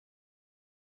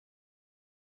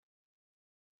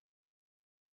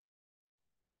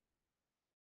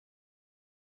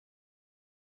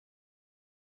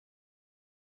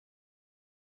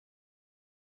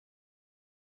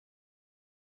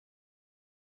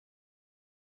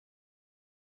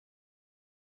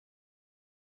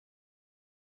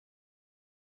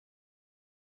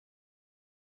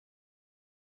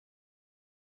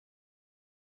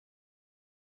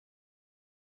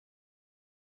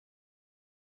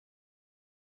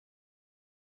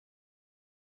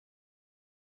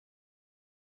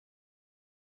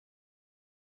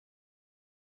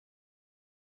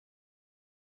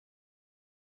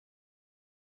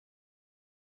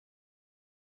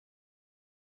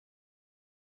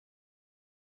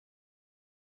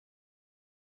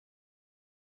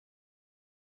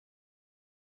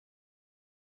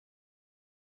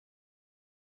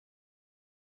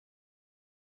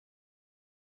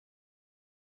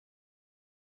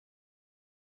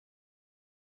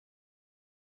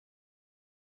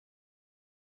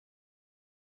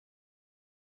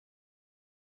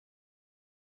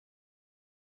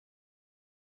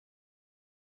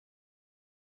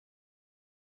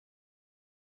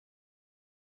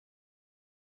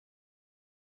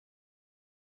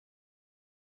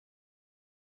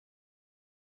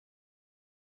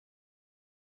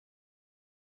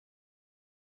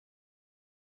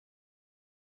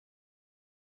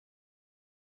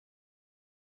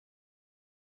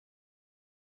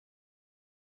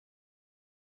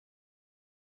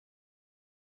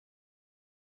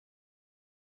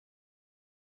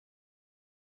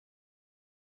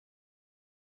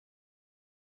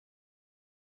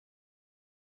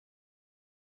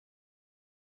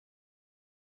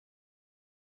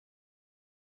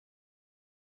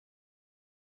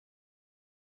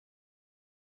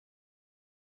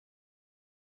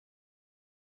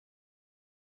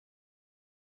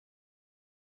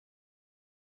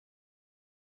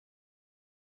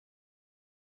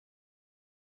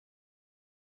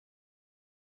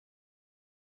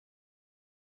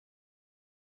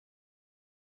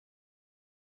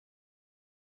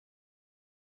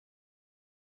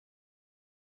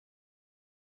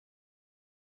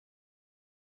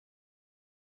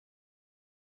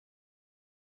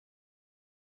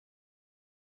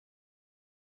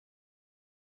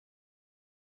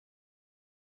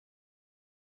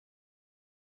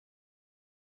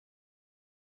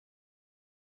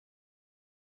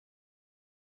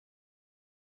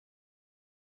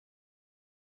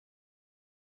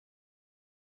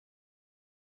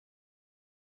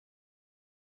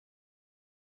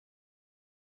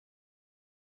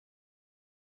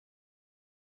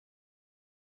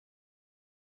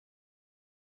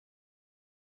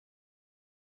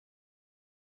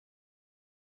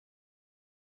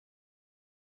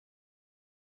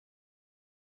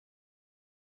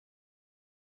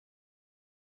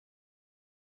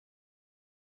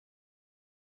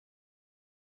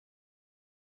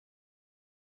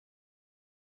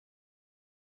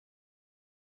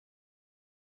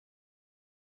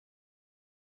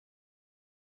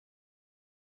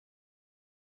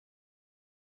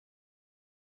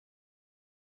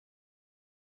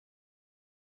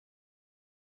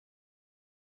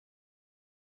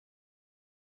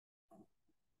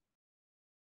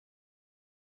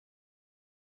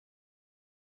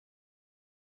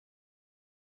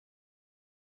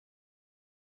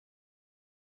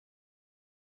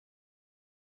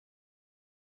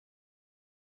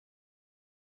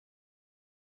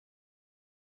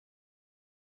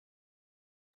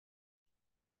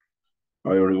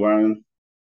Hi everyone.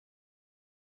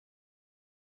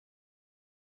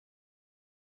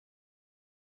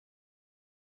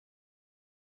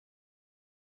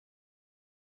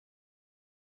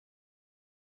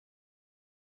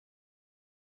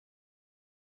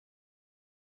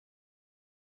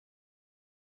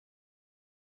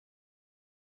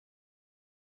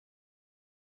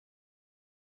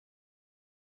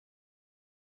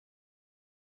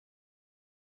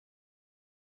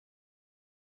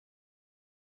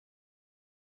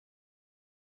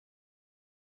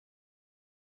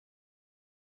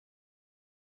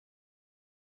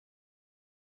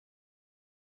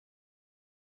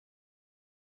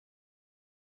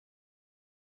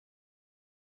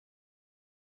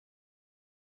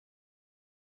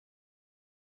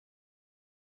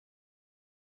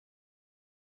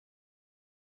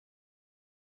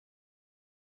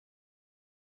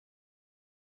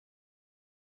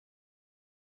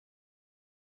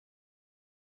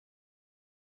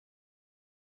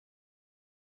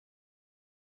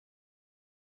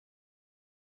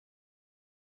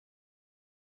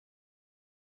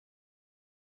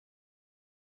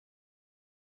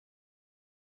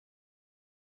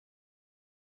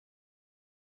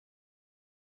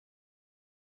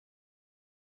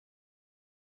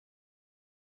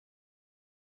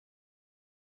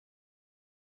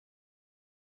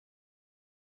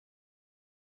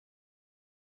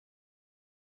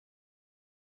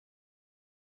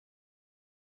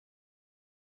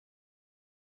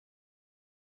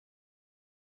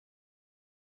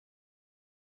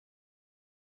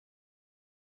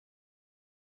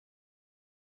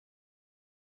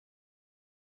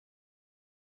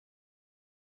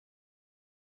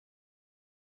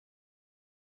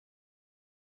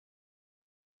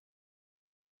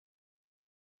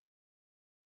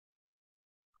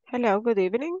 Hello, good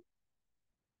evening.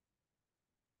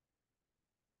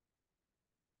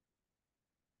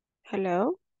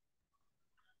 Hello.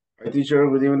 Hi teacher,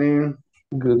 good evening.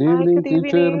 Good Hi, evening, good evening.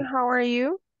 teacher. How are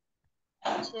you?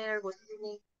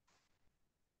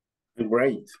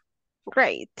 Great.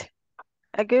 Great.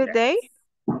 A good day?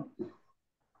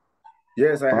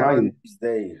 Yes, I have a Fine. nice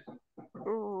day.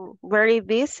 Very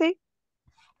busy?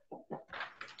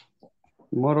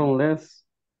 More or less.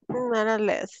 Not or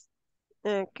less.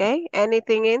 Okay.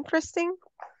 Anything interesting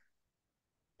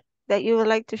that you would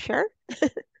like to share?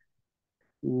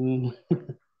 Mm,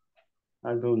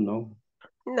 I don't know.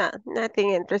 No, nothing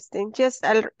interesting. Just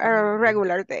a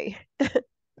regular day.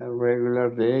 A regular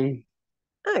day.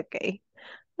 Okay.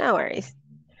 No worries.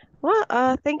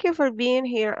 Well, thank you for being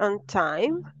here on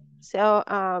time. So,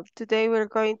 today we're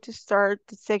going to start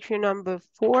the section number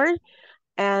 4,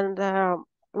 and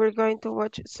we're going to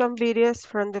watch some videos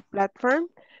from the platform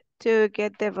to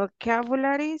get the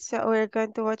vocabulary. So we're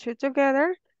going to watch it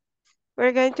together.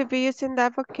 We're going to be using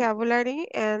that vocabulary,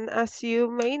 and as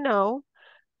you may know,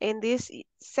 in this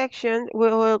section, we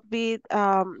will be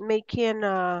making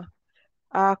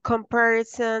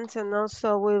comparisons, and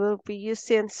also we will be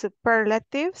using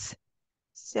superlatives.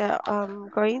 So I'm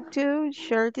going to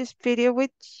share this video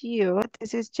with you.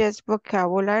 This is just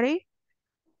vocabulary,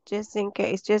 just in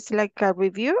case, just like a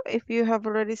review if you have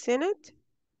already seen it.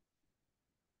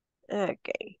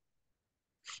 Okay,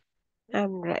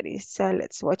 I'm ready. So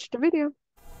let's watch the video.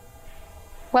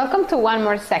 Welcome to one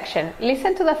more section.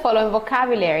 Listen to the following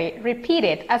vocabulary. Repeat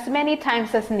it as many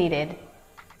times as needed.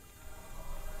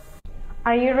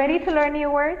 Are you ready to learn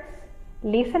new words?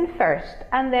 Listen first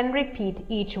and then repeat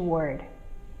each word.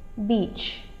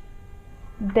 Beach,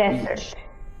 desert,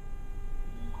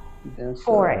 Desert.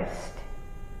 forest,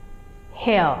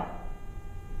 hill,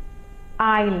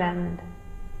 island,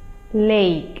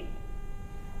 lake,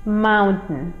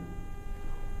 mountain,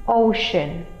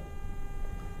 ocean,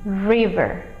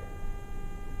 river,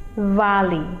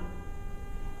 valley,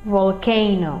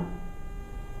 volcano,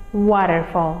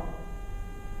 waterfall.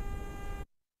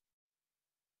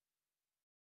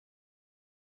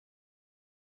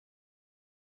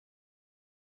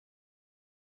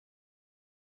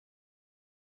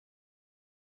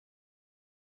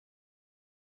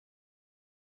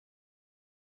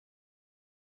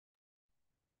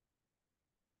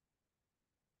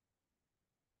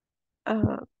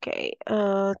 Okay,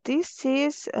 this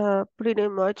is pretty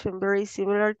much and very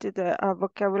similar to the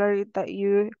vocabulary that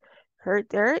you heard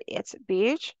there. It's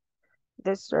beach,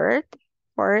 desert,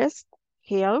 forest,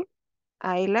 hill,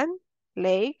 island,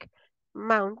 lake,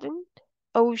 mountain,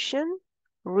 ocean,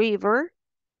 river,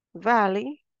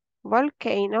 valley,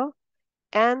 volcano,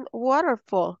 and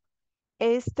waterfall.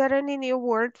 Is there any new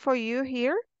word for you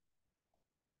here?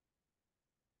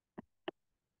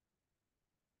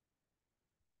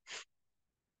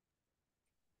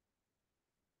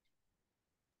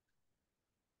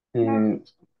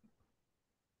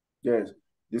 Yes,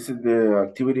 this is the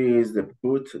activity is the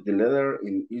put the letter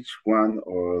in each one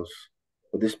of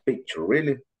this picture,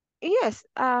 really? Yes,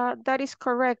 that is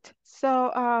correct.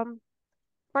 So,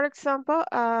 for example,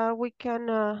 we can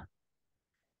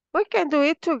do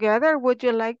it together. Would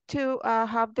you like to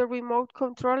have the remote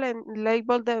control and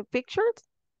label the pictures?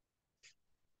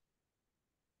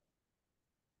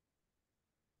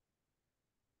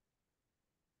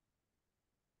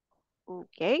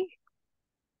 Okay,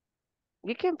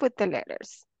 you can put the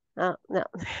letters. No,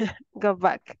 go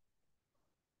back.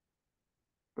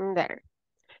 There.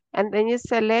 And then you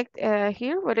select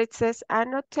here where it says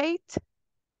annotate.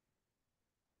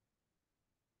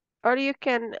 Or you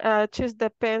can choose the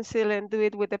pencil and do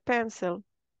it with the pencil.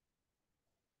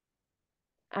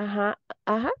 Yeah,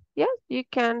 you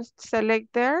can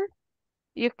select there.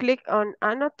 You click on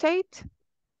annotate.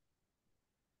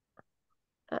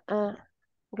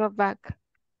 Go back.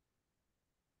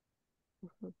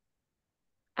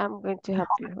 I'm going to help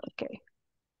you.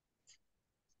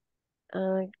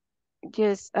 Okay.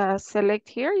 Just select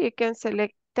here. You can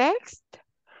select text,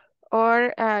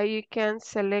 or you can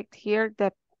select here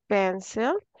the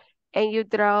pencil, and you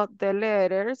draw the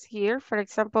letters here. For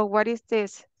example, what is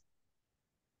this?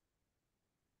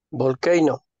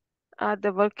 Volcano.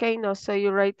 The volcano. So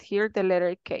you write here the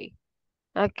letter K.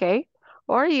 Okay.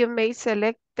 Or you may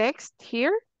select text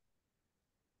here,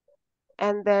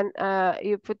 and then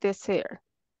you put this here.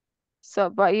 So,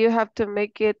 but you have to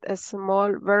make it a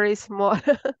small, very small.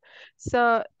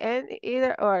 So, and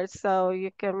either or, so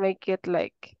you can make it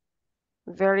like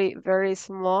very, very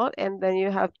small, and then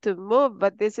you have to move,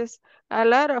 but this is a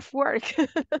lot of work.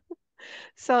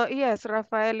 So yes,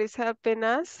 Rafael is helping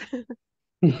us.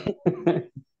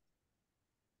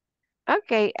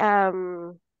 Okay,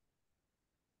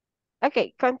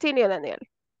 okay, continue, Daniel.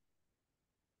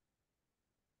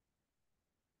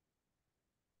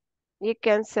 You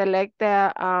can select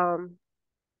the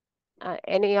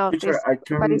any of Teacher, these. I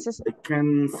What is this?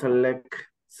 can select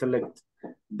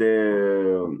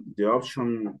the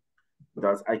option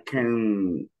that I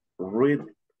can read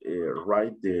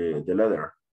write the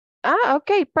letter.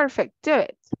 Okay, perfect. Do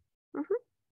it. Mhm.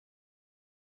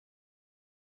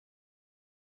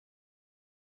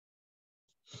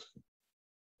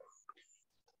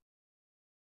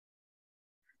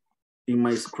 In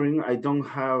my screen, I don't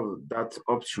have that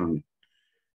option.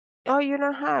 Oh, you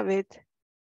don't have it.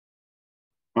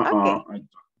 Okay. I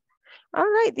All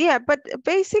right. Yeah, but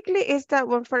basically it's that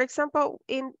one. For example,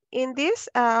 in this,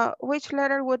 which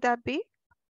letter would that be?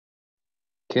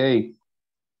 K.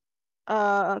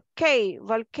 K,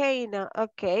 volcano.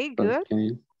 Okay, good.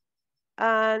 Okay.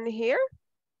 And here?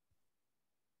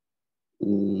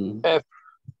 F.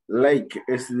 Lake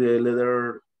is the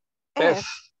letter F.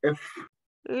 F.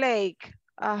 Lake.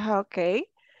 Okay.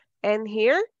 And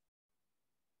here?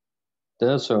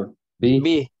 Desert. B.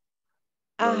 B.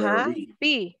 Letter B.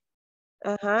 B.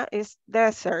 Is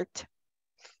desert.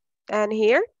 And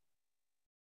here?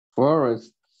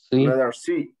 Forest. C. Letter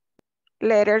C.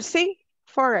 Letter C,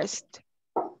 forest.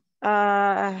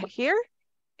 Here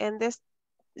in this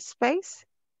space?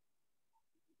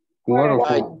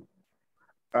 Waterfall.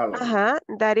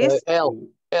 That is L.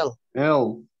 L.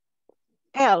 L.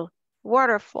 L,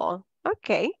 waterfall.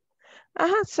 Okay.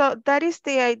 So that is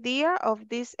the idea of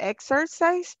this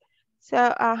exercise.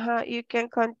 So you can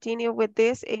continue with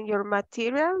this in your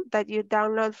material that you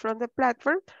download from the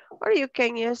platform, or you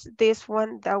can use this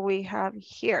one that we have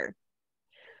here.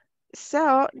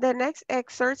 So the next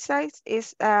exercise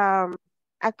is a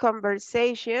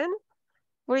conversation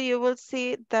where you will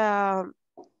see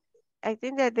I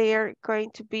think that they are going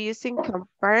to be using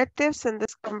comparatives in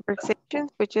this conversation,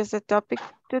 which is the topic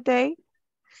today.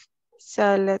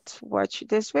 So let's watch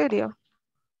this video.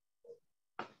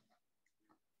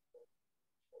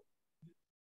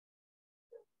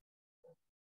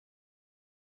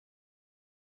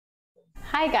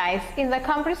 Hi guys, in the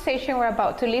conversation we're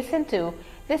about to listen to,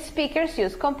 the speakers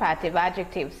use comparative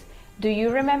adjectives. Do you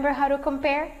remember how to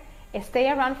compare?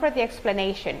 Stay around for the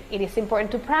explanation. It is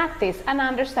important to practice and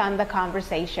understand the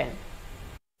conversation.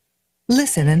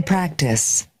 Listen and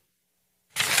practice.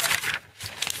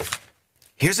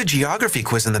 Here's a geography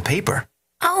quiz in the paper.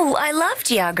 Oh, I love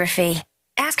geography.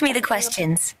 Ask me the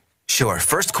questions. Sure,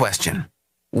 first question.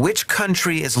 Which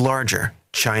country is larger,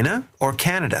 China or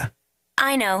Canada?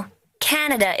 I know.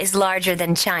 Canada is larger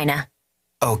than China.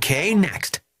 Okay,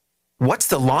 next. What's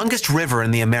the longest river in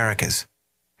the Americas?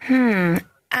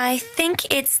 I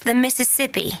think it's the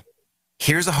Mississippi.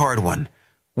 Here's a hard one.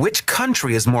 Which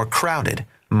country is more crowded,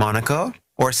 Monaco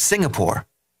or Singapore?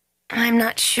 I'm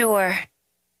not sure.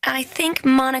 I think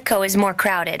Monaco is more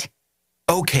crowded.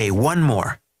 Okay, one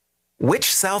more.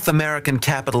 Which South American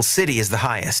capital city is the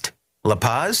highest? La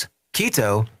Paz,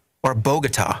 Quito, or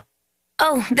Bogota?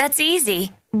 Oh, that's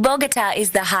easy. Bogota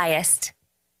is the highest.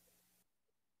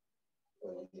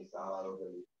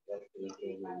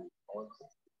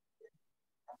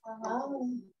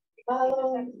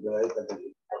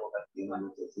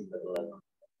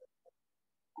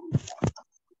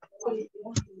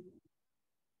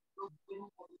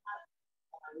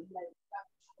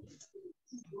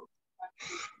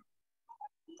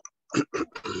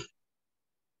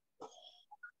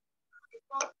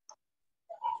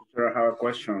 Teacher, I have a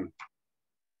question.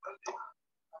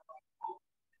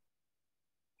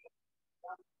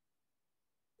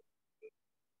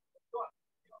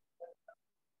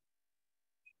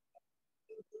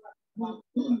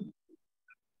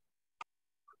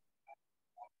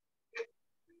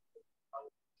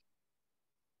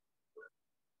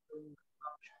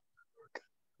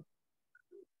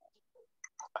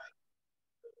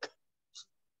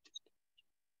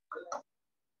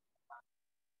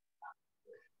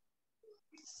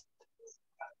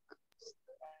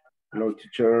 Hello,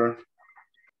 teacher.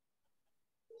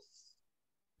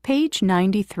 Page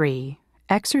 93,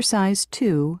 Exercise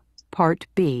 2, Part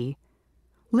B.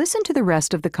 Listen to the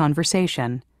rest of the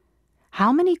conversation.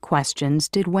 How many questions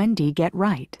did Wendy get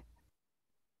right?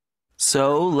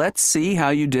 So let's see how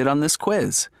you did on this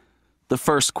quiz. The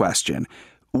first question,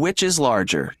 which is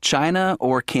larger, China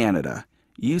or Canada?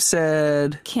 You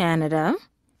said... Canada.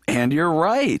 And you're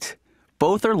right.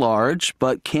 Both are large,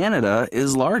 but Canada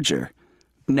is larger.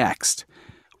 Next,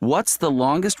 what's the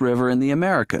longest river in the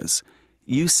Americas?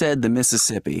 You said the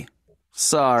Mississippi.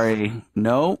 Sorry,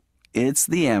 no, it's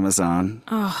the Amazon.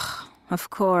 Oh, of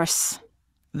course.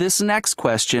 This next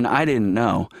question I didn't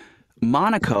know.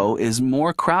 Monaco is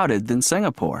more crowded than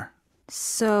Singapore.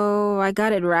 So I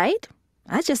got it right?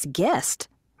 I just guessed.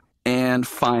 And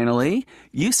finally,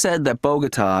 you said that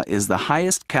Bogota is the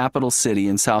highest capital city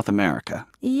in South America.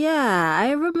 Yeah,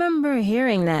 I remember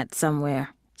hearing that somewhere.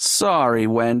 Sorry,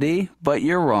 Wendy, but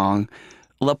you're wrong.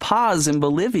 La Paz in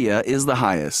Bolivia is the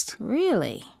highest.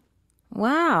 Really?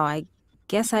 Wow, I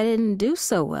guess I didn't do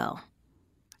so well.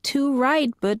 2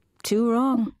 right, but 2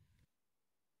 wrong.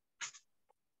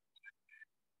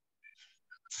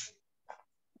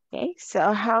 Okay,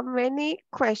 so how many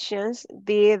questions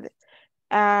did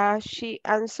she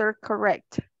answer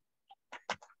correct?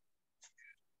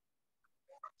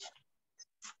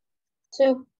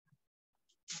 2.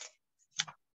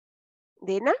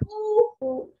 Dina?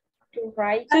 2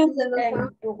 right and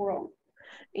 2 wrong.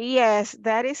 Yes,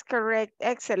 that is correct.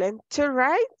 Excellent. 2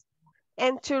 right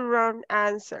and 2 wrong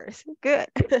answers. Good.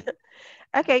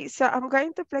 Okay, so I'm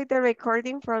going to play the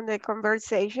recording from the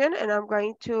conversation and I'm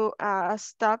going to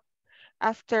stop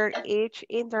after each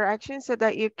interaction so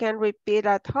that you can repeat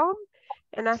at home.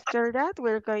 And after that,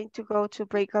 we're going to go to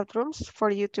breakout rooms for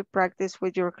you to practice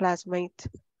with your classmate.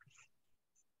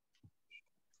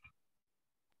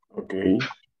 Okay.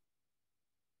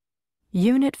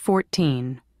 Unit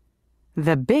 14,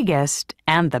 The Biggest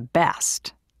and the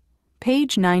Best.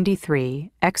 Page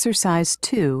 93, Exercise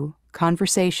 2,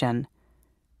 Conversation.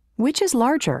 Which is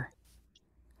larger?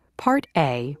 Part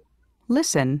A,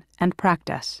 Listen and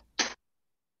practice.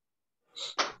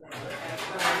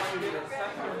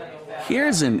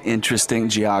 Here's an interesting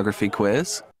geography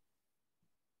quiz.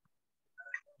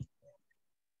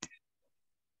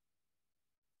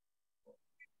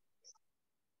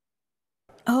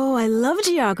 Oh, I love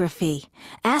geography.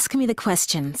 Ask me the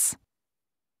questions.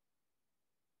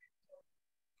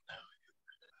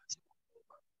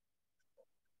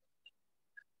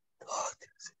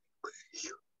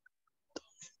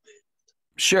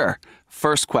 Sure.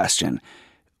 First question.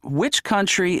 Which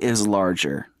country is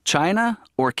larger, China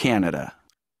or Canada?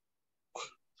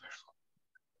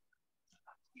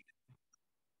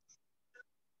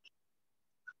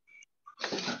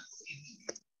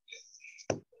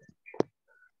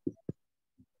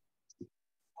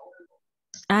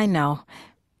 I know.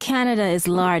 Canada is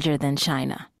larger than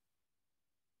China.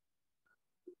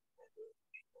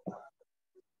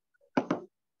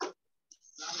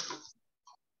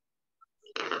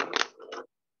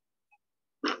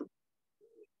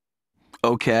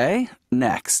 Okay,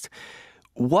 next.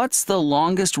 What's the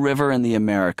longest river in the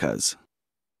Americas?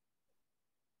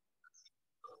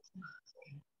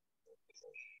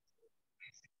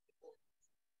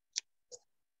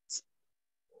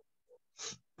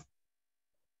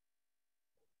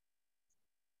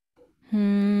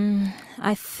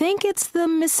 I think it's the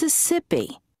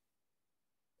Mississippi.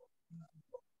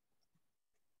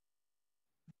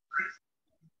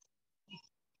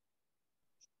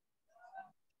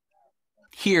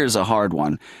 Here's a hard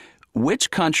one.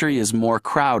 Which country is more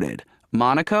crowded,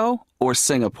 Monaco or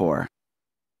Singapore?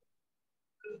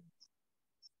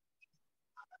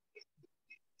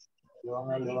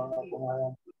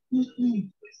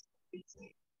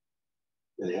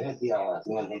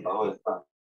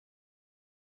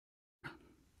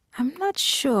 I'm not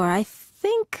sure. I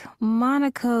think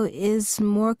Monaco is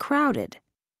more crowded.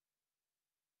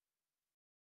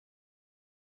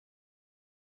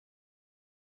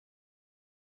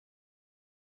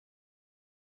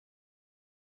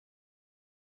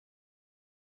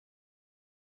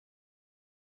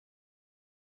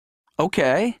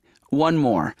 Okay, one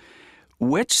more.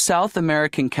 Which South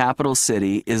American capital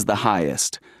city is the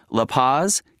highest, La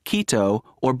Paz, Quito,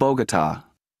 or Bogota?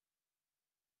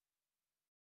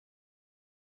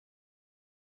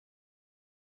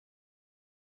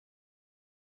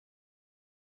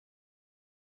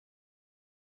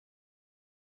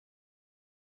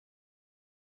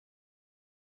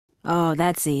 Oh,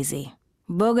 that's easy.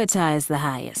 Bogota is the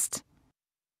highest.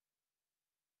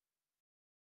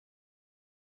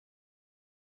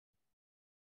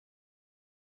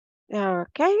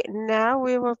 Okay, now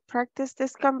we will practice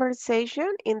this conversation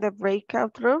in the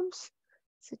breakout rooms.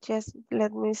 So just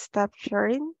let me stop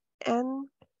sharing and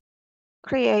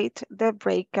create the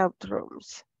breakout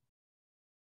rooms.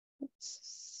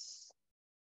 Oops.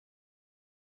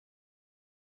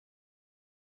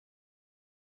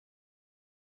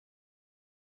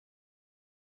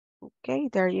 Okay,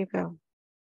 there you go.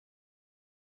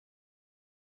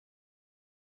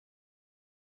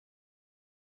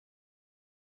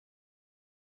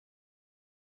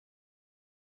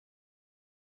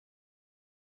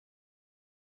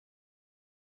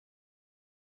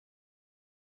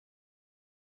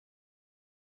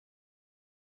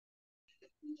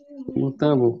 ¿Cómo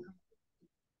estamos?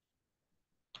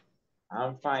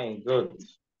 I'm fine, good.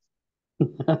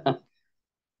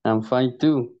 I'm fine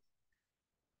too.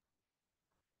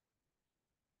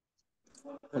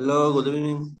 Hello, good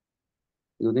evening.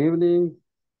 Good evening.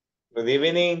 Good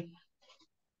evening.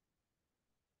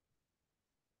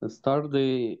 Let's start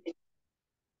the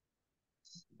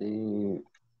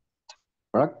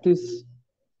practice.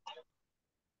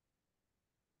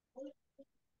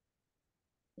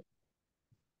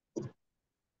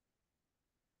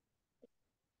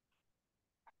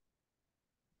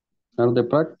 Start the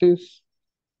practice.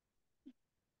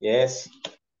 Yes.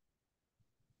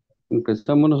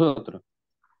 Empezamos nosotros.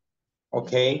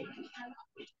 Okay.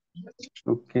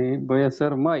 Ok, voy a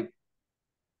hacer Mike.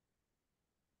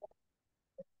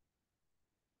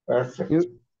 Perfect.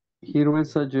 Here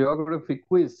is a geography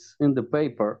quiz in the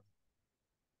paper.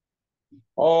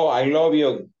 Oh, I love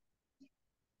you.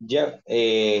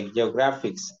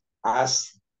 Geographics.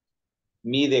 Ask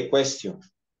me the question.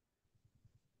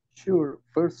 Sure.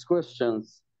 First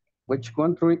questions. Which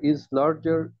country is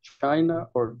larger, China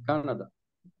or Canada?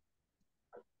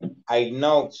 I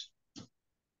know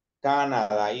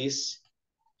Canada is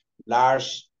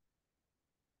large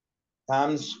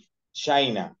times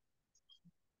China.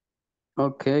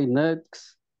 Okay,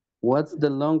 next. What's the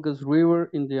longest river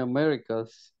in the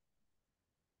Americas?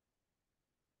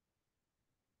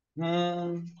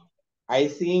 I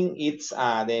think it's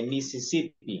the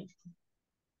Mississippi.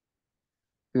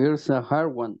 Here's a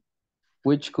hard one.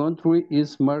 Which country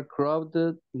is more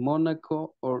crowded,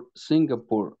 Monaco or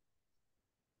Singapore?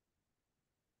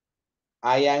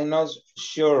 I am not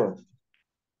sure.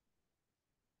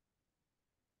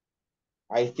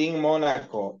 I think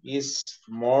Monaco is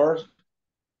more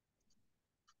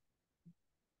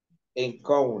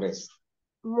encouraged.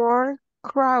 More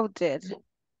crowded.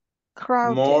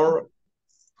 Crowded. More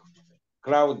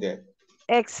crowded.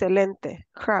 Excelente.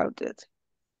 Crowded.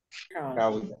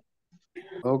 Crowded.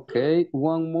 Okay,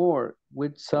 one more.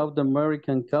 Which South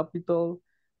American capital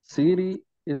city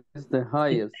is the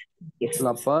highest?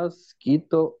 La Paz,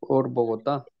 Quito, or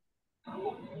Bogota?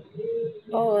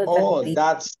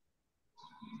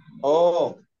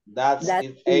 That's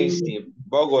easy.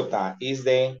 Bogota is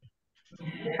the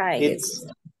highest.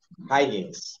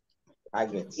 Highest.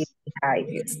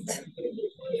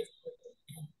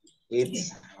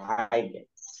 It's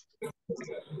highest.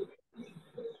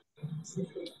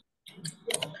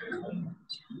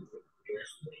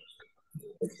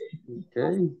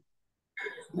 Okay.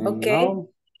 And okay.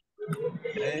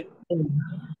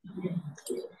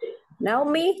 Now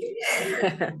me.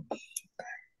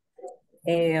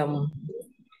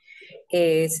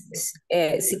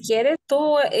 Si quieres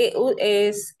tú,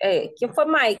 ¿quién fue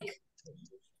Mike?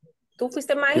 ¿Tú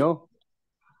fuiste Mike? Yo.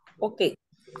 Ok.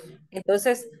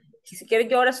 Entonces, si quieres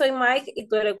yo ahora soy Mike y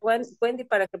tú eres Wendy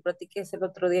para que practiques el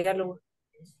otro diálogo.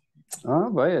 Ah,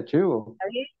 vaya, chivo.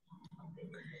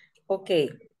 Okay.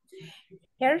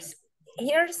 Here's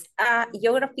a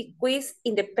geography quiz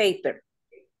in the paper.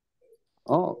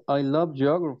 Oh, I love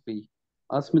geography.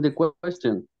 Ask me the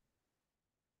question.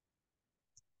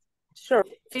 Sure.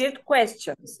 First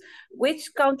questions.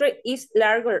 Which country is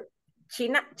larger,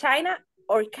 China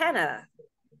or Canada?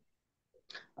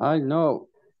 I know.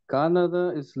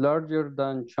 Canada is larger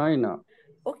than China.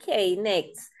 Okay,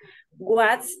 next.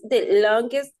 What's the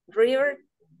longest river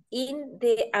in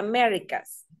the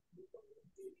Americas?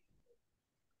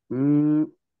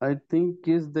 I think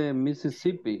it's the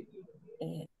Mississippi.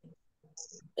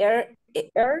 Here's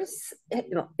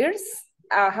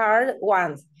a hard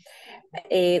one.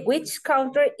 Which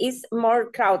country is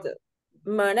more crowded,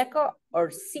 Monaco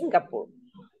or Singapore?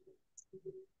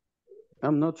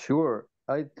 I'm not sure.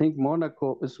 I think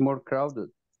Monaco is more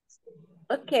crowded.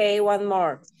 Okay, one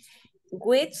more.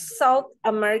 Which South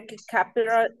American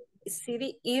capital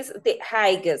city is the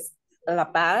highest, La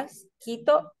Paz,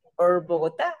 Quito, or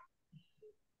Bogota?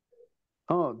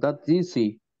 Oh, that's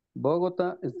easy.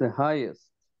 Bogota is the highest.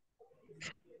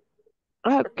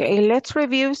 Okay, let's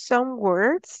review some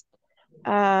words.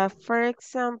 For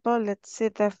example, let's see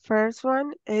the first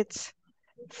one. It's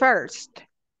first.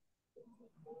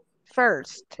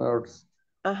 First. First.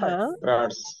 Uh-huh.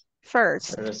 First.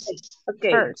 First.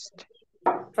 Okay. First.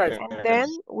 First. And then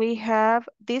we have,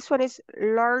 this one is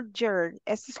larger.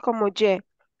 Este es como Y.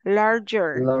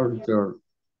 Larger. Larger.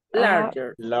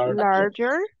 Larger.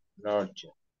 Larger.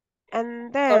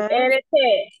 And Con then,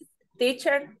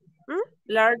 teacher,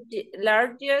 larger,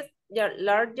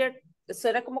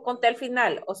 suena como conté al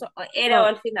final, o era no, o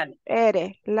al final.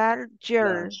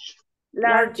 Larger.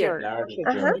 Larger.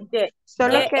 Ajá.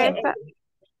 Solo que esa,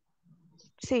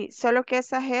 sí, solo que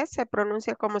esa G se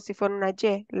pronuncia como si fuera una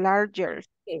Y. Larger.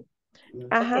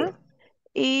 Ajá. Okay.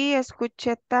 Y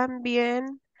escuché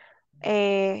también,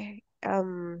 ¿dónde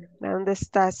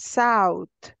está? South.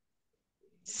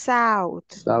 South.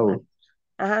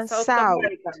 Ajá, South South.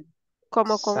 American.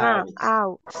 Como con A.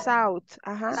 South.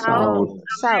 Ajá. South.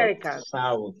 American.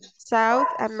 South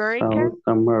American. South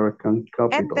American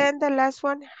capital. And then the last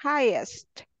one,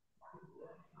 highest.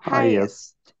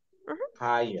 Highest.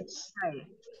 Highest.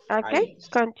 Okay,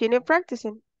 continue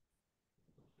practicing.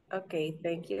 Okay,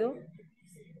 thank you.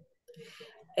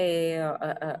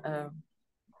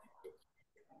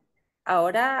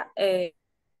 Ahora,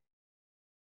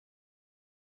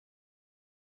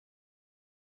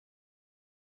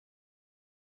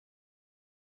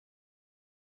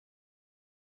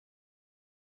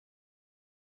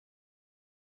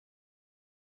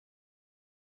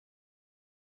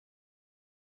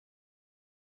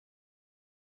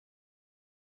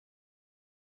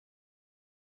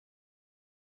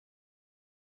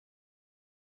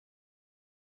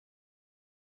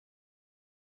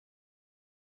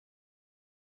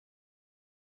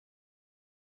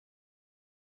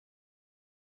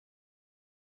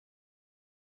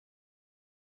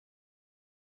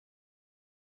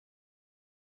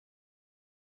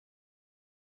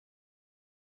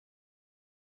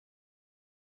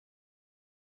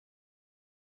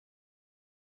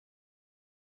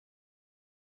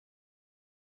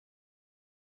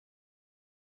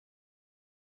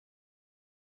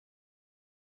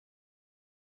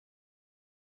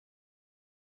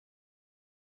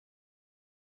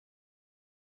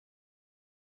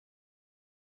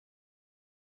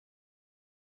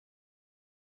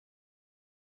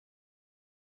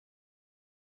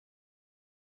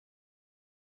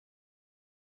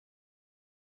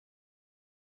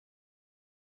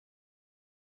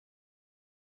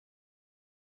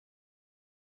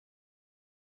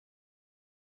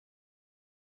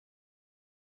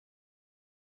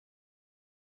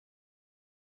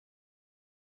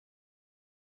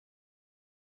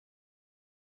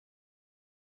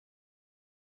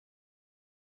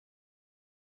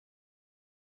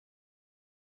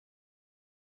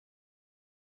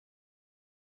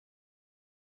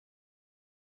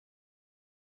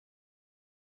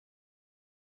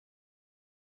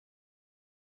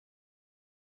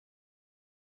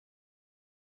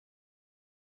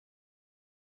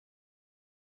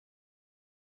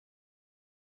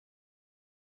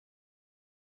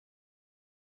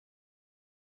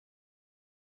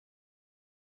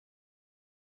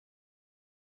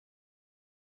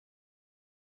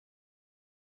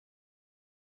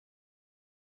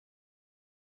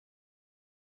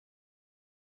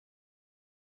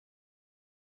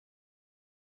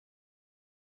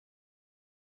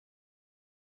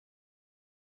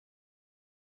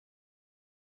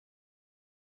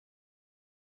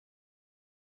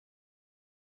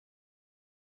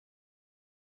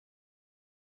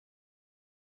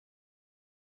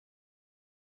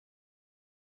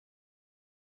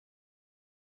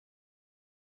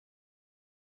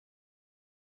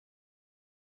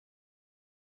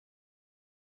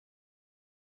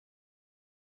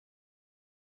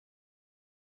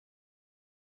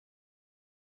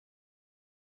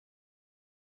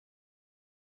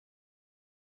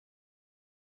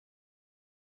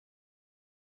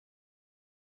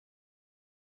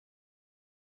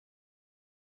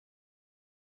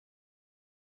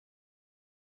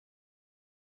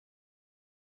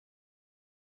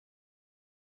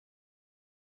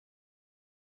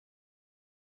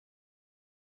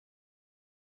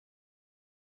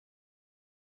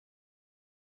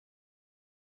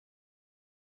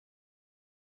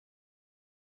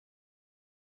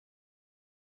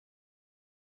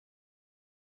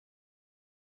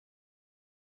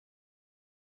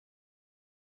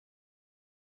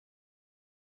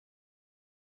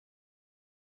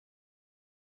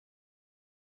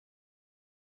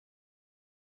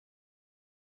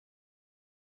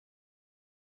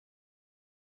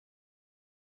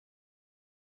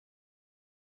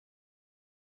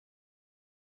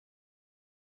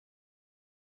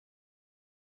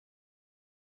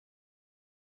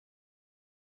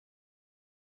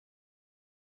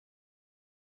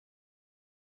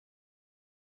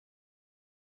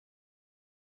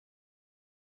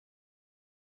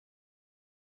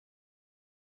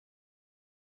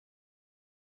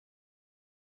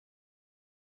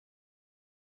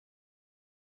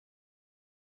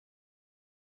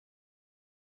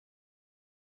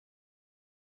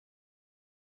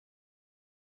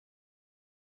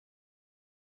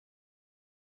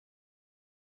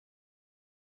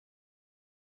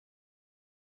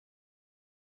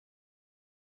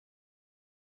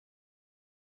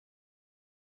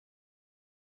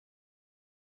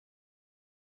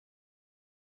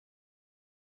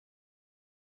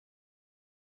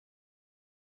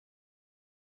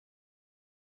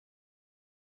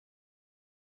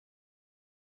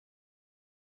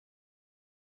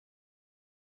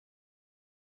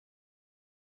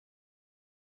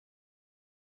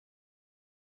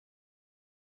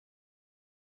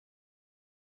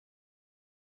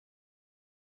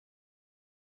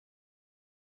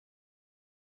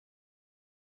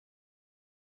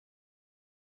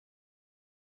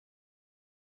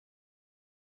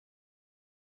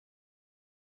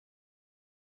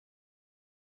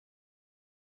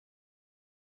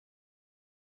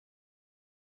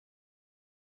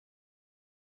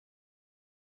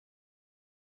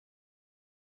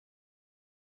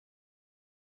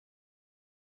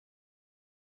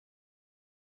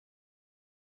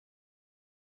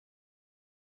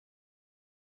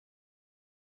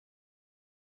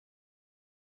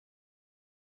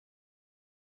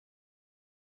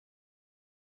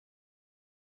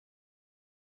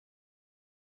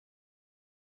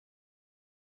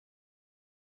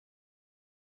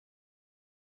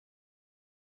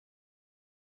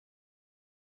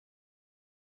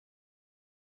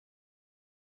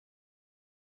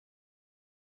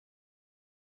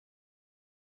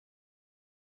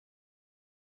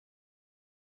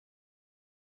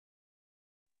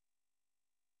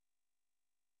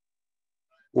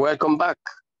 Welcome back.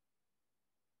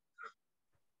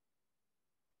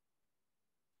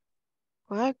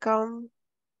 Welcome.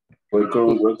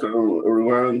 Welcome,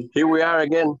 everyone. Here we are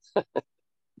again.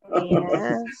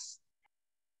 Yes.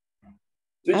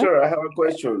 Teacher, I have a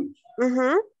question.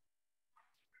 Mm-hmm.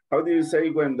 How do you say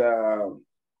when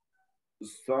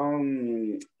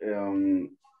some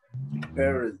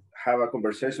pairs have a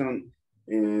conversation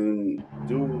and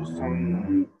do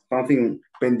something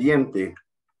pendiente?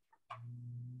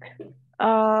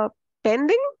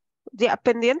 Pending? Yeah,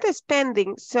 pendiente is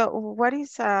pending. So what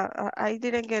is, I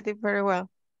didn't get it very well.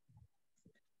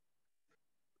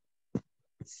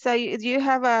 So you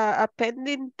have a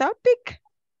pending topic?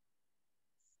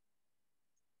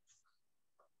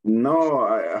 No,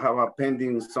 I have a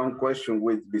pending some question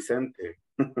with Vicente.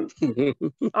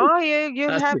 Oh, you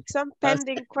have some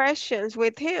pending questions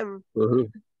with him.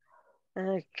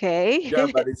 Okay. Yeah,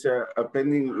 but it's a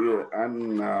pending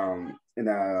in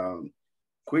a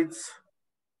quiz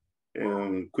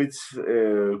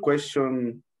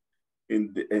question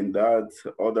in that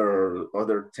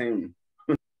other team.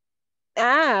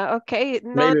 Okay.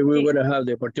 Maybe we wouldn't have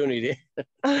the opportunity.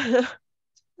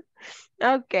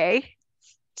 Okay.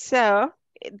 So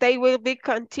they will be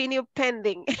continue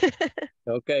pending.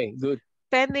 Okay, good.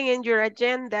 Pending in your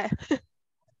agenda.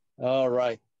 All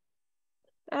right.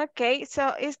 Okay,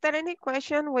 so is there any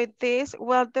question with this?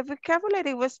 Well, the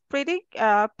vocabulary was pretty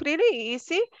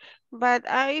easy, but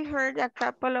I heard a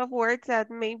couple of words that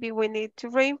maybe we need to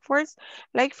reinforce.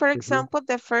 Like, for example,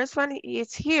 the first one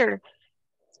is here.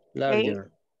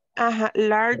 Larger. Okay?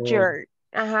 Larger.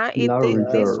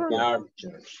 This one.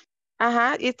 Larger.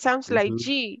 It sounds like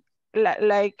G,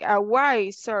 like a Y,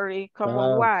 sorry,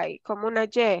 como Y, como una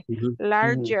Y.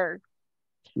 Larger.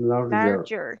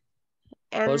 Larger.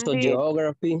 And also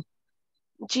geography.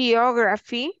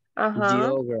 Geography.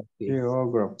 Geography.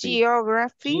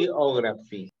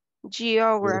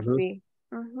 Geography.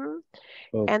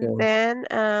 Okay. And then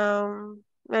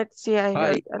let's see,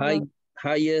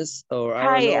 highest, or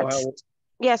I don't know how.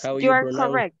 Yes, how you are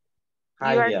pronounce. Correct. You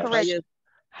are correct.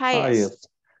 Highest.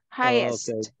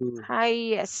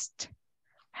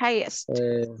 Highest.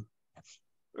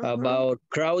 About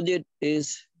crowded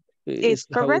is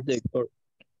correct.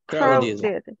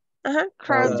 Crowded.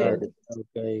 Crowded.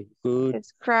 Okay, good.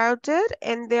 It's crowded.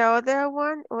 And the other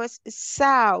one was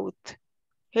south.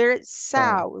 Here it's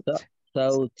south.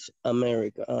 South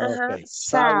America. Okay.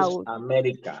 South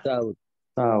America.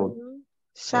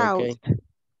 South.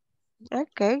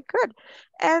 Okay, good.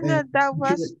 And that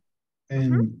was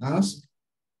ask.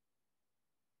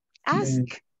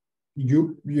 Ask.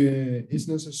 It's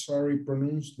necessary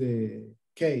pronounce the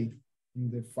K in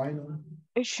the final.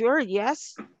 Sure,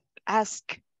 yes.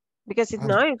 Ask. Because it's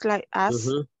like us.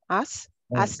 Us.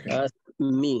 Ask. Ask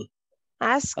me.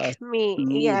 Ask me.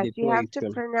 Yes, you have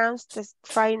to pronounce the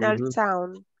final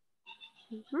sound.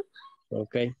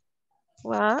 Okay.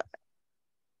 Well,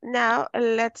 now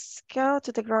let's go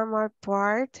to the grammar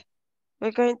part.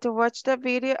 We're going to watch the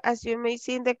video. As you may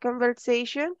see in the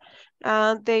conversation,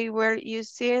 they were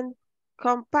using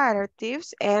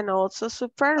comparatives and also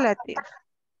superlative.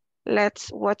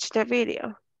 Let's watch the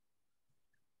video.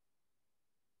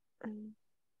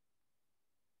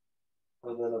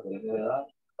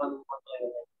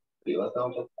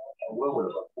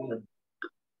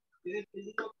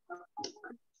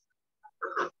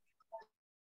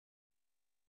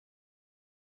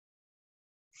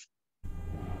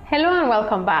 Hello and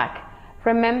welcome back.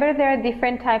 Remember there are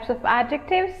different types of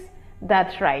adjectives?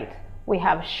 That's right. We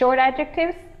have short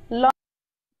adjectives, long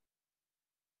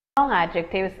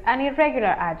adjectives, and irregular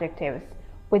adjectives.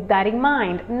 With that in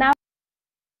mind, now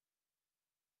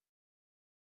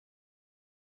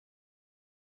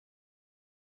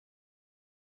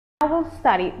we'll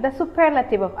study the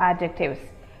superlative of adjectives.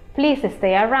 Please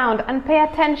stay around and pay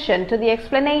attention to the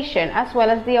explanation as well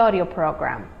as the audio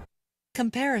program.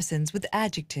 Comparisons with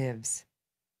adjectives.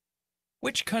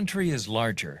 Which country is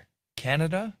larger,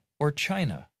 Canada or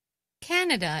China?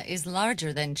 Canada is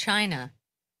larger than China.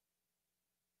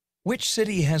 Which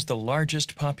city has the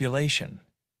largest population,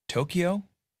 Tokyo,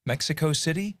 Mexico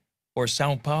City, or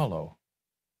Sao Paulo?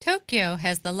 Tokyo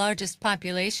has the largest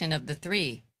population of the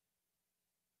three.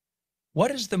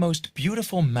 What is the most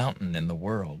beautiful mountain in the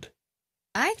world?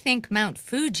 I think Mount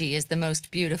Fuji is the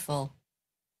most beautiful.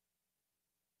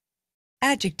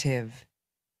 Adjective.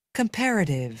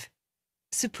 Comparative.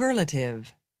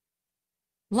 Superlative.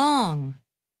 Long.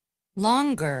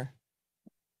 Longer.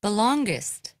 The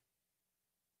longest.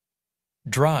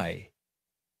 Dry.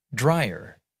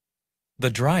 Drier. The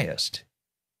driest.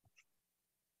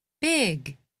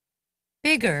 Big.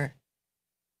 Bigger.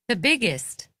 The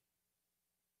biggest.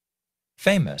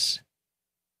 famous,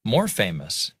 more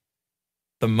famous,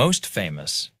 the most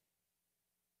famous.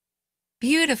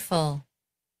 Beautiful,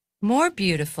 more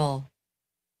beautiful,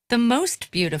 the most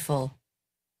beautiful.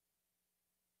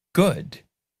 Good,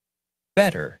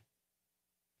 better,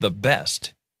 the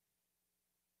best.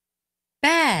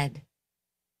 Bad,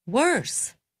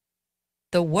 worse,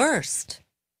 the worst.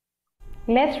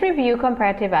 Let's review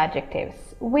comparative adjectives.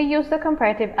 We use the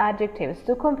comparative adjectives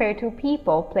to compare two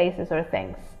people, places, or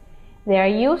things. They are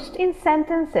used in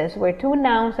sentences where two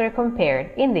nouns are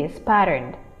compared in this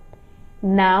pattern.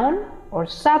 Noun or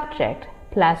subject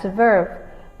plus verb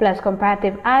plus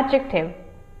comparative adjective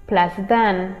plus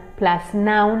than plus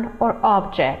noun or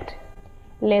object.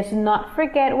 Let's not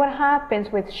forget what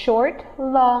happens with short,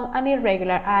 long, and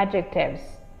irregular adjectives.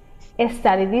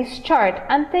 Study this chart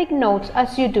and take notes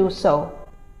as you do so.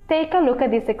 Take a look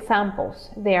at these examples.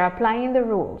 They are applying the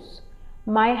rules.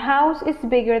 My house is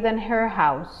bigger than her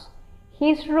house.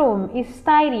 His room is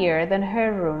tidier than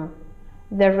her room.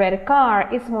 The red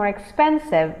car is more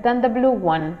expensive than the blue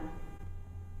one.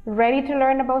 Ready to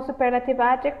learn about superlative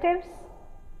adjectives?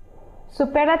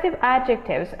 Superlative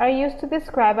adjectives are used to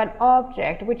describe an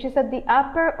object which is at the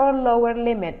upper or lower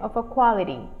limit of a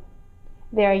quality.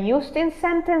 They are used in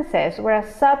sentences where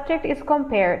a subject is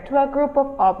compared to a group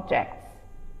of objects.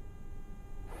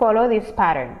 Follow this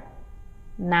pattern.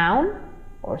 Noun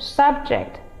or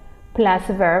subject plus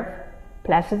verb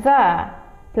plus the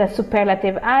plus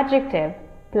superlative adjective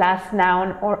plus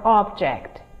noun or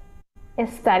object.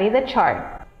 Study the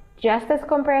chart. Just as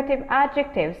comparative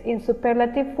adjectives in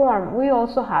superlative form, we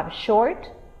also have short,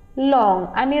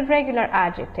 long, and irregular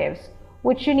adjectives,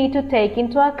 which you need to take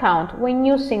into account when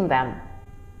using them.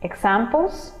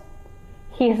 Examples: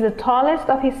 he is the tallest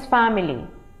of his family.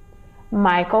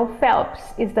 Michael Phelps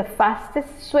is the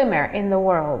fastest swimmer in the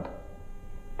world.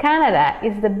 Canada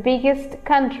is the biggest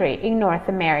country in North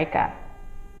America.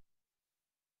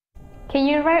 Can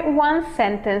you write one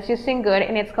sentence using good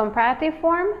in its comparative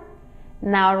form?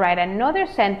 Now write another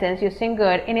sentence using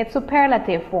good in its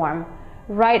superlative form.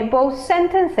 Write both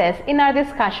sentences in our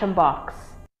discussion box.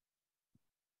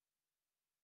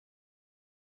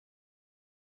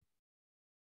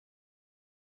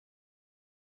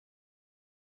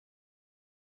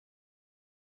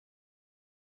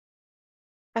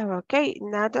 Okay,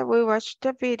 now that we watched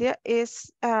the video,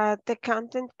 is the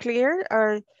content clear,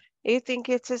 or you think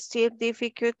it's still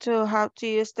difficult to how to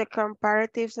use the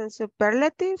comparatives and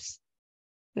superlatives?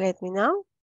 Let me know.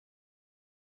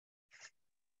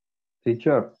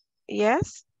 Teacher.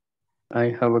 Yes?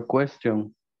 I have a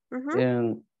question.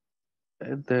 And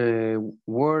the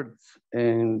words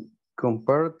and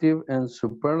comparative and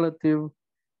superlative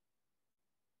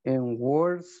en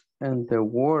words and the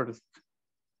worst.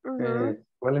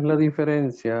 ¿Cuál es la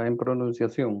diferencia en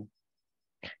pronunciación?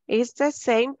 It's the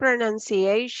same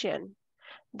pronunciation.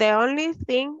 The only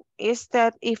thing is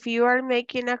that if you are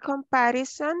making a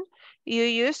comparison, you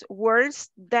use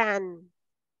worse than.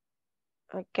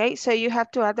 Okay, so you have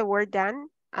to add the word than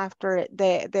after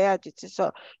the adjective.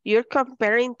 So you're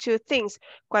comparing two things.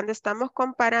 Cuando estamos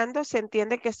comparando, se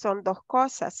entiende que son dos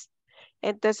cosas.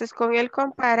 Entonces, con el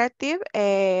comparative,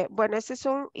 bueno, ese es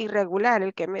un irregular,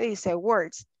 el que me dice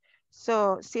words.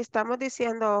 So, si estamos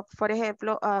diciendo, por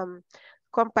ejemplo,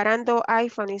 comparando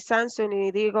iPhone y Samsung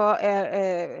y digo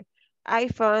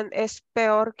iPhone es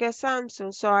peor que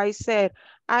Samsung. So, I said,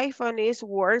 iPhone is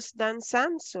worse than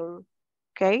Samsung.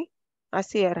 Okay.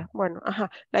 Así era. Bueno,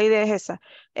 ajá, la idea es esa.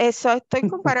 Eso, estoy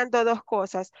comparando dos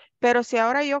cosas, pero si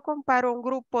ahora yo comparo un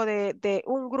grupo de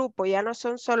un grupo, ya no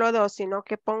son solo dos, sino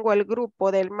que pongo el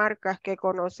grupo de marcas que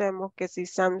conocemos, que si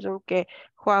Samsung, que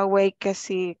Huawei, que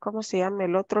si, ¿cómo se llama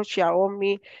el otro?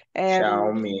 Xiaomi.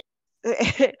 Xiaomi.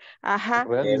 Ajá.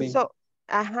 Redmi.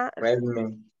 Ajá.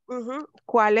 Redmi.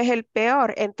 ¿Cuál es el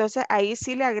peor? Entonces ahí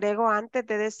sí le agrego antes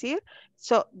de decir,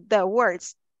 so the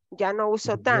words. Ya no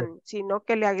uso than, sino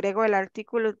que le agrego el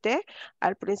artículo de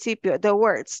al principio, the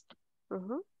words.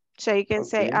 So you can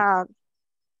say, I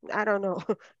don't know,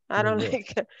 I don't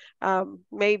like,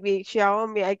 maybe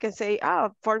Xiaomi, I can say,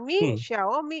 for me,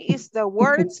 Xiaomi is the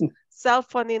worst cell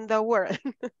phone in the world.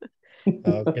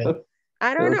 Okay.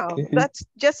 I don't know, that's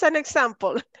just an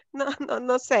example.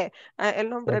 No sé, el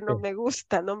nombre no me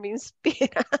gusta, no me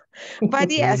inspira.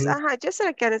 But yes, just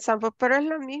like an example, pero es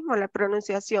lo mismo la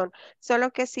pronunciación,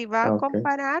 solo que si va a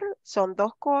comparar, son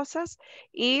dos cosas,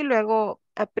 y luego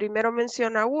primero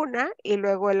menciona una, y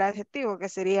luego el adjetivo que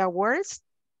sería worse,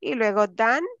 y luego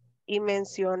than, y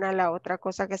menciona la otra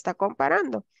cosa que está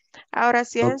comparando. Ahora,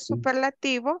 si es en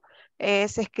superlativo,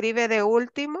 se escribe de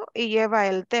último y lleva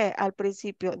el de al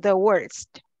principio, the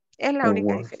worst. Es la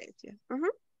única diferencia.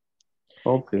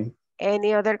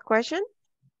 Any other question?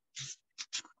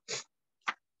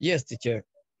 Yes, teacher.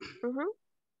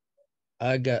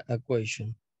 I got a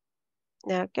question.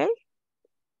 Okay.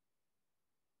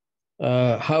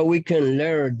 How we can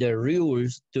learn the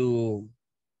rules to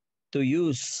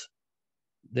use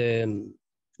the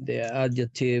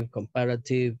adjective,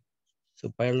 comparative,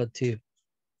 superlative.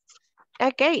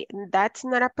 Okay, that's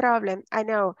not a problem. I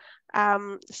know.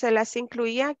 Se las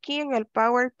incluía aquí en el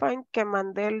PowerPoint que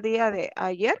mandé el día de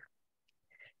ayer.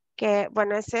 Que,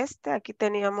 bueno, es aquí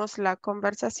teníamos la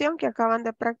conversación que acaban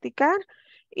de practicar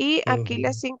y aquí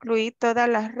les incluí todas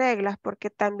las reglas porque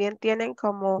también tienen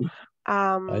como...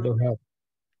 I don't have.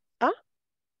 ¿Ah?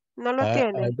 ¿No lo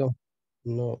tiene? I don't,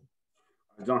 no.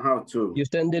 I don't have to. You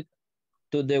send it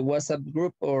to the WhatsApp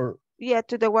group or? Yeah,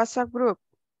 to the WhatsApp group.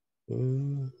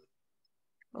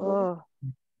 Oh,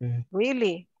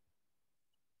 really?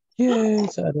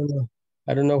 Yes, I don't know.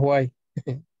 I don't know why.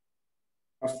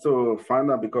 I have to find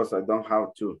out because I don't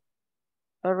have to.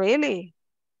 Oh, really?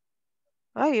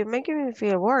 Oh, you're making me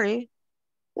feel worried.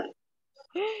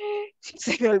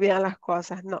 Se me olvidan las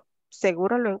cosas. No,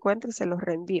 seguro lo encuentro y se los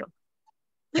reenvío.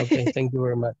 Okay, thank you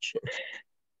very much.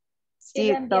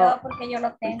 Sí, lo envió porque yo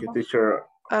lo tengo. Thank you, teacher.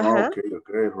 Ajá.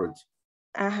 Okay, right.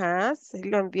 Ajá, sí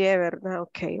lo envié, ¿verdad?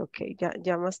 Ok,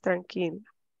 ya más tranquilo.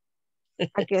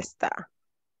 Aquí está.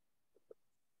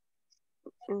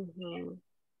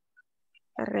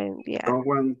 Reenviar.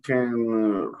 Someone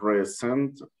can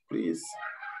resend, please.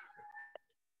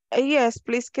 Yes,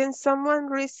 please, can someone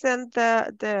resend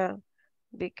the,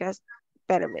 because,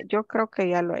 espérame, yo creo que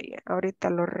ya lo hay. Ahorita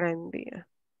lo reenvío.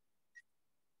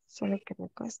 Solo que me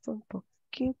cuesta un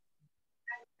poquito.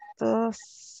 A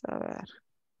ver.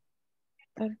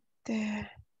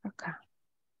 Acá.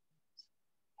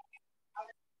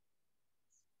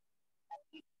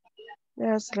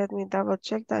 Just let me double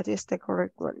check that is the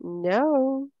correct one.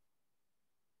 No.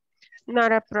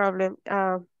 Not a problem.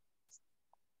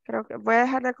 Creo que voy a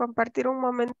dejar de compartir un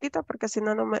momentito porque si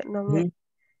no, no me.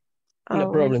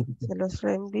 No problem. Se los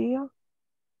reenvío.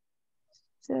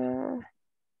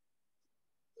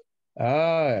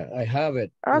 I have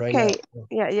it. Okay. Right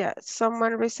now. Yeah.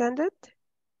 Someone resend it?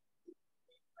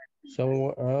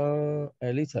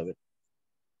 Elizabeth.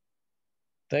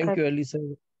 Thank you,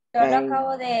 Elizabeth. Yo lo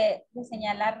acabo de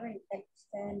señalar el que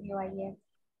usted envió ayer.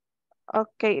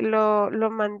 Ok,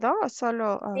 ¿lo mandó o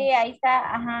solo? Sí, ahí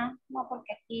está, ajá. No,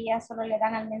 porque aquí ya solo le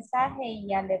dan al mensaje y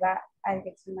ya le va a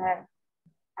direccionar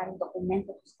al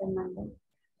documento que usted mandó.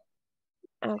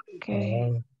 Ok.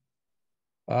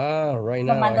 Right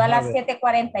Lo now. mandó a las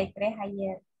 7:43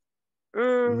 ayer.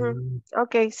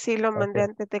 Ok, sí, lo mandé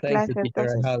antes de clase,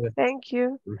 entonces. Thank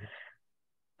you.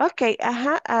 Ok,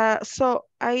 ajá. So,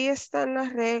 ahí están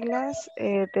las reglas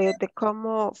de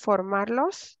cómo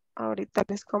formarlos. Ahorita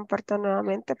les comparto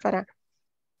nuevamente para...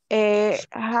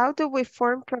 how do we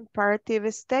form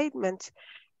comparative statements?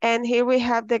 And here we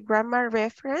have the grammar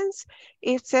reference.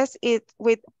 It says it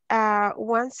with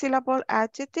one syllable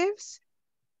adjectives.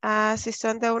 Si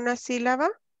son de una sílaba.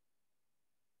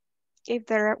 If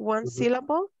they're one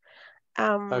syllable.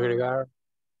 Agregar.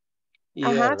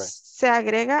 Ajá, se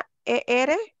agrega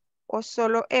ER o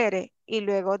solo R y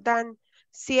luego dan.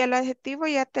 Si el adjetivo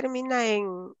ya termina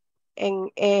en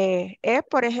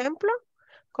por ejemplo,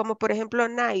 como por ejemplo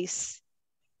nice.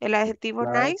 El adjetivo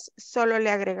nice solo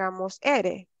le agregamos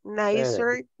R.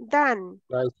 Nicer than.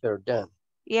 Nicer than.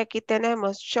 Y aquí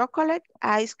tenemos chocolate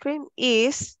ice cream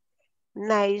is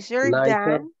nicer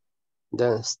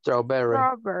than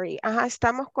strawberry. Ajá,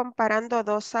 estamos comparando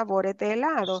dos sabores de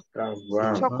helado.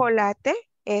 Chocolate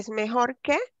es mejor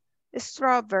que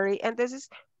strawberry. Entonces,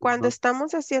 cuando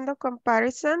estamos haciendo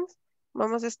comparisons,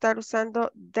 vamos a estar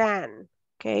usando than.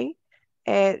 ¿Ok?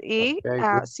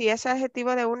 Si es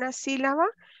adjetivo de una sílaba,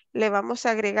 le vamos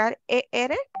a agregar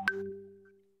ER.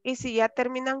 Y si ya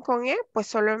terminan con E, pues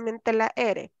solamente la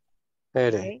R.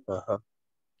 R.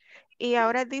 Y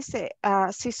ahora dice,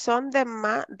 si son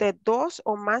de dos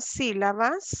o más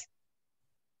sílabas,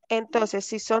 entonces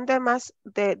si son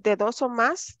de dos o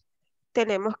más,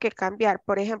 tenemos que cambiar.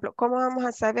 Por ejemplo, ¿cómo vamos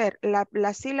a saber?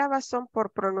 Las sílabas son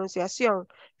por pronunciación.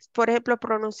 Por ejemplo,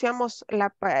 pronunciamos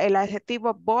el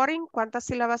adjetivo boring. ¿Cuántas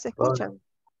sílabas se escuchan?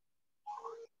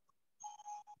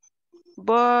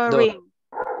 Boring.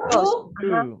 Dos.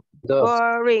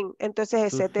 Boring.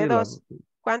 Entonces ese es de dos.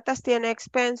 ¿Cuántas tiene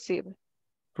expensive?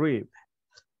 Three.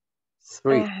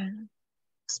 I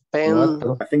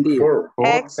think 4.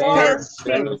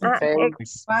 Expensive.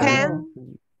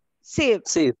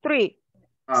 Expensive. Three.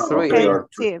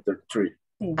 Three.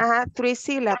 Ajá, 3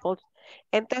 syllables.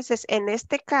 Entonces, en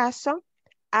este caso,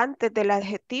 antes del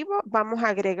adjetivo, vamos a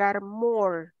agregar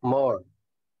more. More.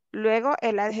 Luego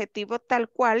el adjetivo tal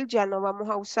cual, ya no vamos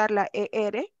a usar la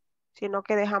ER, sino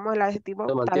que dejamos el adjetivo Se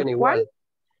tal mantiene cual. igual.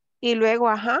 Y luego,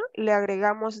 ajá, le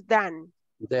agregamos than.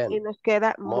 Then, Y nos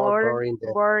queda more boring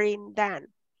than. boring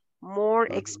than. More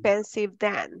expensive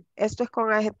than. Esto es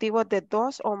con adjetivos de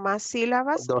 2 o más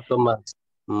sílabas. Dos o más.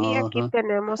 Y aquí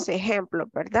tenemos ejemplos,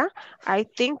 ¿verdad? I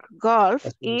think golf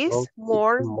is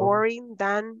more boring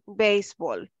than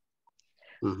baseball.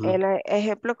 El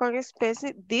ejemplo con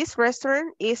especie, this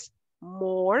restaurant is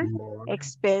more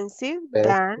expensive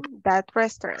than that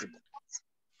restaurant.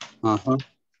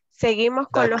 Seguimos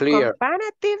con los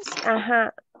comparatives.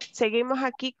 Ajá. Seguimos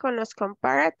aquí con los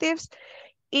comparatives.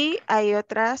 Y hay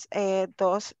otras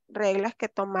 2 reglas que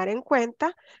tomar en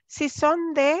cuenta. Si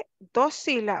son de 2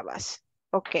 sílabas,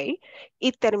 ¿ok?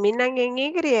 Y terminan en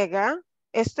Y,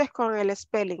 esto es con el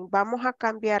spelling. Vamos a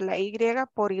cambiar la Y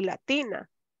por I latina.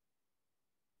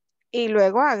 Y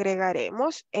luego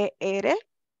agregaremos ER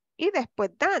y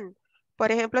después than.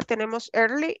 Por ejemplo, tenemos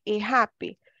early y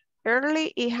happy.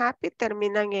 Early y happy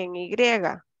terminan en Y.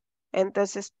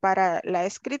 Entonces, para la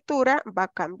escritura va a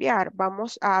cambiar.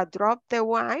 Vamos a drop the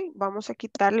Y, vamos a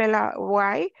quitarle la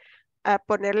Y, a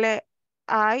ponerle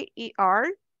I y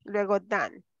R, luego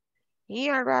than. He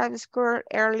arrived school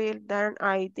earlier than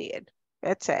I did,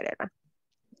 etc.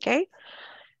 ¿Ok?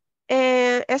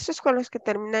 Estos es con los que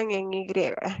terminan en Y,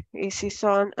 y si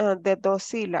son de 2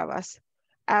 sílabas.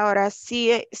 Ahora,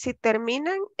 si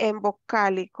terminan en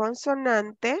vocal y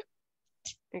consonante,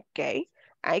 ok,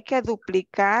 hay que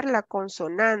duplicar la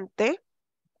consonante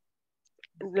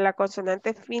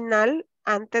final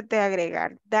antes de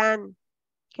agregar than,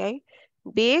 ok.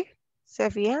 Big,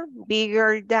 ¿se fijan?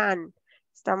 Bigger than.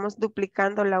 Estamos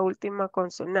duplicando la última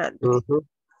consonante.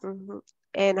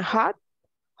 And hot,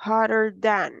 hotter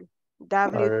than.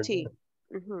 WT.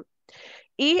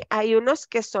 Y hay unos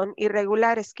que son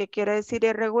irregulares. ¿Qué quiere decir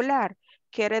irregular?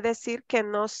 Quiere decir que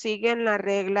no siguen la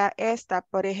regla esta.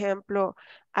 Por ejemplo,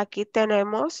 aquí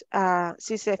tenemos,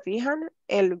 si se fijan,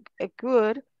 el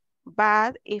good,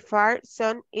 bad y far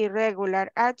son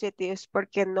irregular adjectives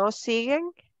porque no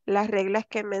siguen las reglas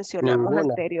que mencionamos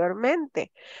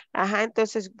anteriormente. Ajá,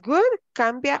 entonces good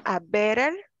cambia a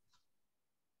better,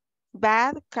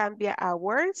 bad cambia a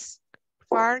worse,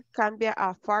 far cambia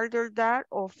a farther than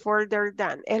o further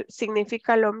than.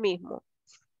 Significa lo mismo.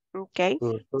 Ok.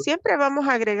 Siempre vamos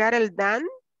a agregar el than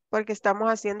porque estamos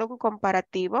haciendo un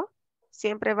comparativo.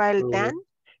 Siempre va el than,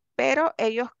 pero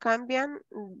ellos cambian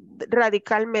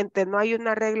radicalmente. No hay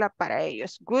una regla para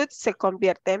ellos. Good se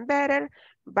convierte en better,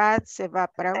 bad se va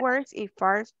para worse y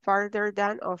far, farther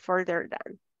than o further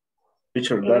than.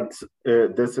 Teacher,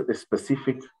 that's a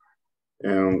specific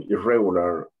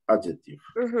irregular adjective.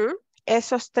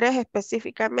 Esos 3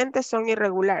 específicamente son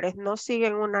irregulares, no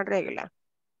siguen una regla.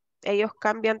 Ellos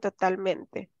cambian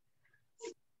totalmente.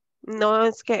 No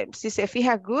es que, si se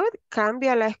fija good,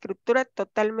 cambia la estructura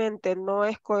totalmente. No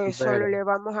es que solo le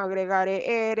vamos a agregar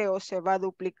ER o se va a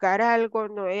duplicar algo.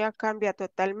 No, ella cambia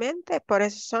totalmente. Por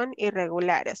eso son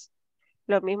irregulares.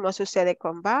 Lo mismo sucede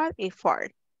con bad y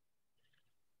for.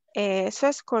 Eso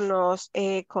es con los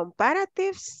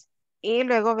comparatives. Y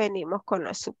luego venimos con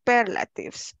los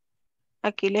superlatives.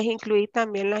 Aquí les incluí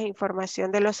también la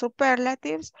información de los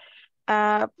superlatives.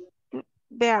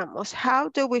 Veamos, how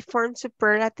do we form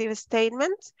superlative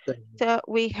statements? So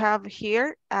we have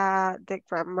here the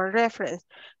grammar reference.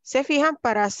 Se fijan,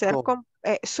 para hacer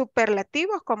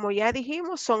superlativos, como ya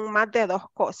dijimos, son más de 2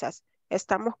 cosas.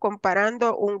 Estamos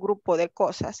comparando un grupo de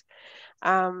cosas.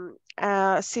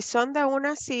 Si son de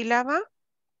una sílaba,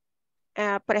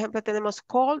 por ejemplo, tenemos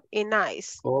cold y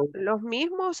nice. Los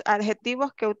mismos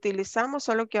adjetivos que utilizamos,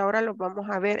 solo que ahora los vamos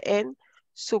a ver en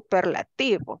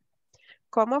superlativo.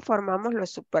 ¿Cómo formamos los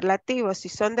superlativos? Si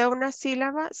son de una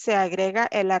sílaba, se agrega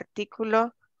el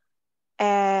artículo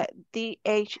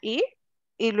DHE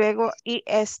y luego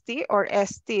EST o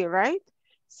ST, right?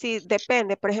 Si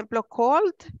depende, por ejemplo,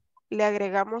 cold, le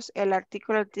agregamos el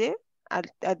artículo D at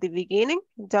the beginning,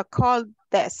 the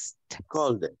coldest.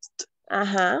 Coldest.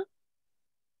 Ajá.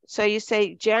 So you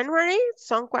say January,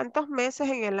 ¿son cuántos meses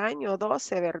en el año?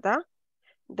 12, ¿verdad?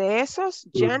 De esos,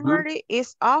 January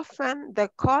is often the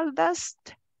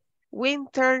coldest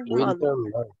winter month.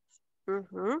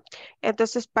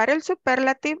 Entonces, para el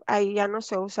superlative, ahí ya no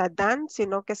se usa than,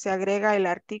 sino que se agrega el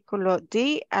artículo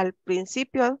D al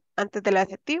principio, antes del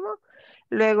adjetivo,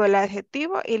 luego el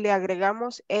adjetivo y le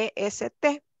agregamos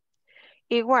EST.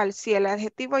 Igual, si el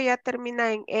adjetivo ya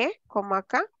termina en E, como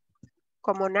acá,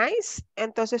 como nice,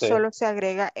 entonces solo se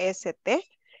agrega ST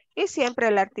y siempre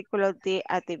el artículo D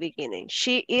at the beginning.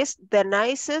 She is the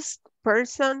nicest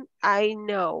person I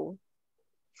know.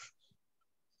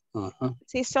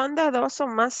 Si son de 2 o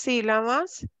más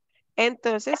sílabas,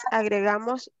 entonces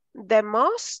agregamos the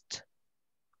most.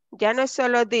 Ya no es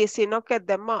solo the, sino que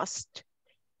the most.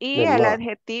 Y The el most.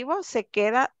 adjetivo se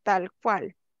queda tal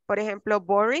cual. Por ejemplo,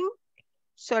 boring,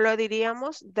 solo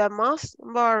diríamos the most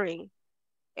boring.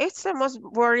 It's the most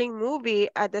boring movie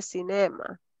at the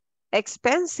cinema.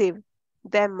 Expensive,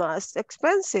 the most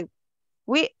expensive.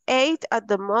 We ate at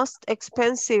the most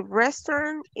expensive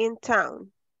restaurant in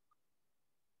town.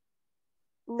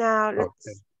 Now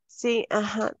let's see.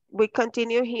 We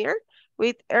continue here.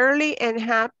 With early and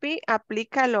happy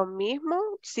aplica lo mismo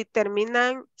si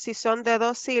terminan, si son de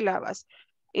 2 sílabas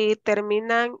y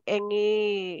terminan en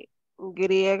Y,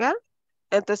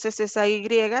 entonces esa Y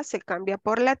se cambia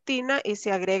por latina y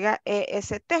se agrega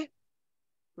EST.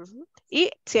 Y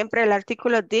siempre el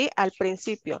artículo the al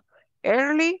principio.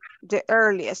 Early, the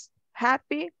earliest.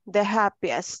 Happy, the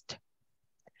happiest.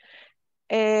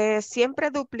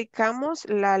 Siempre duplicamos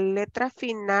la letra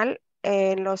final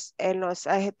en los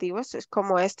adjetivos, es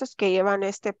como estos que llevan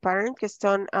este pattern, que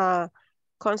son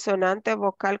consonante,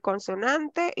 vocal,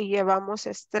 consonante, y llevamos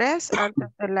estrés antes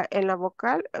en la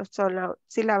vocal, son la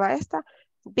sílaba esta,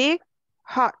 big,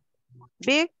 hot,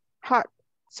 big, hot.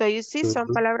 So you see, son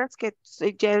palabras que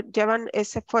llevan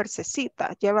esa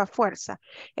fuercecita, lleva fuerza.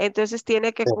 Entonces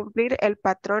tiene que cumplir el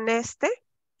patrón este.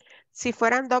 Si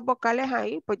fueran 2 vocales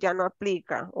ahí, pues ya no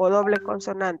aplica. O doble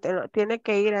consonante, no. Tiene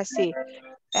que ir así.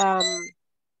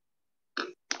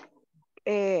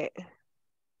 ¿Que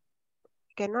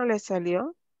no le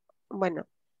salió? Bueno,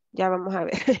 ya vamos a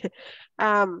ver.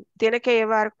 Tiene que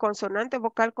llevar consonante,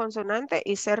 vocal, consonante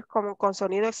y ser como con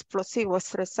sonido explosivo,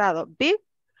 estresado. Big,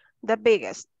 the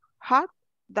biggest. Hot,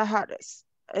 the hottest.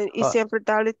 Y siempre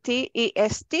doble T y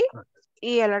ST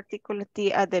y el artículo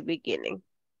T at the beginning.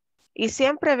 Y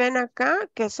siempre ven acá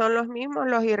que son los mismos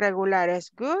los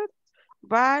irregulares. Good,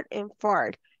 bad, and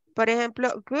far. Por ejemplo,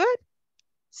 good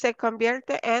se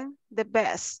convierte en the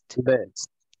best.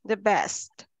 The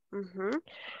best.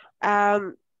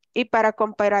 Y para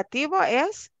comparativo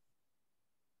es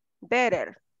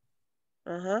better.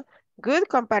 Good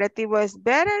comparativo es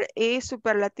better y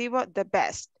superlativo the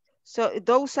best. So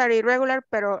those are irregular,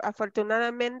 pero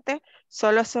afortunadamente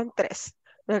solo son 3.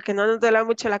 Que no nos duele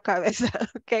mucho la cabeza,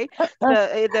 okay?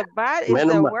 The bad is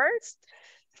the worst,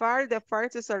 far the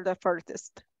farthest or the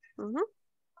furthest.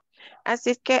 Así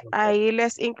es que ahí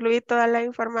les incluí toda la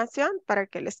información para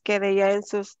que les quede ya en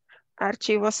sus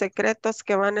archivos secretos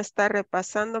que van a estar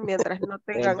repasando mientras no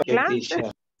tengan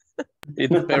clases.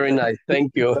 It's very nice.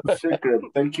 Thank you. Secret.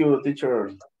 Thank you,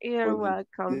 teacher. You're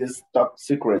welcome. These top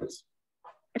secrets.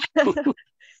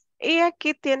 Y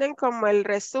aquí tienen como el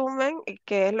resumen,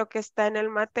 que es lo que está en el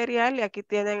material, y aquí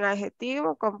tienen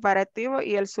adjetivo, comparativo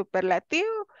y el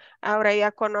superlativo. Ahora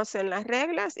ya conocen las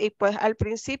reglas y pues al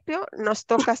principio nos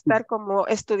toca estar como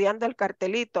estudiando el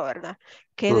cartelito, ¿verdad?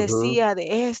 ¿Qué decía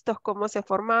de estos, cómo se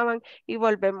formaban? Y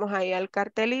volvemos ahí al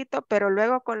cartelito, pero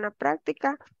luego con la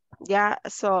práctica ya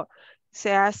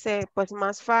se hace pues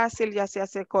más fácil, ya se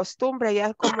hace costumbre,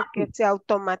 ya como que se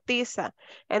automatiza.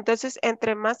 Entonces,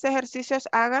 entre más ejercicios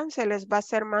hagan, se les va a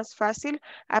hacer más fácil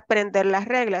aprender las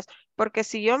reglas. Porque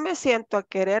si yo me siento a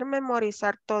querer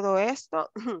memorizar todo esto,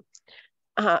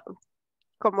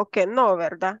 como que no,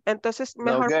 ¿verdad? Entonces,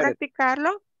 mejor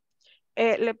practicarlo.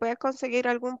 Le voy a conseguir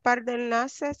algún par de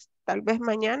enlaces, tal vez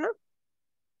mañana.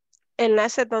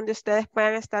 Enlaces donde ustedes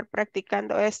puedan estar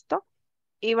practicando esto.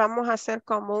 Y vamos a hacer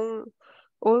como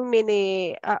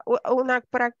una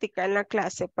práctica en la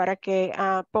clase para que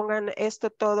pongan esto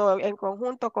todo en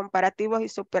conjunto, comparativos y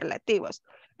superlativos.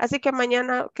 Así que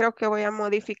mañana creo que voy a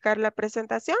modificar la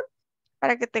presentación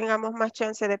para que tengamos más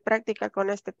chance de práctica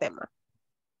con este tema.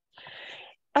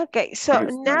 Okay, so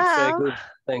now,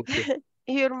 thank you.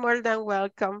 You're more than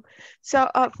welcome. So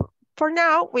for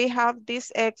now, we have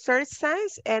this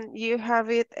exercise and you have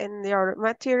it in your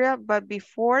material, but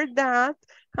before that,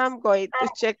 I'm going to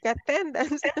check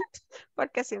attendance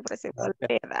porque siempre se me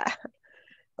olvida.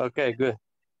 Okay, good.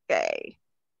 Okay.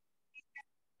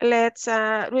 Let's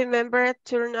remember to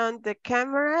turn on the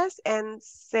cameras and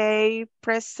say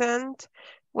present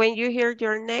when you hear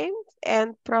your name,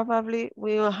 and probably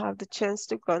we will have the chance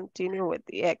to continue with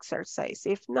the exercise.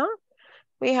 If not,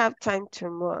 we have time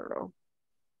tomorrow.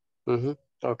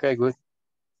 Okay, good.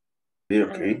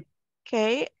 Okay.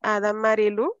 Okay, Ada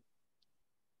Marilu.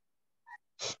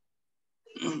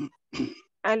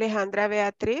 Alejandra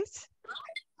Beatriz.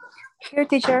 Here,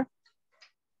 teacher.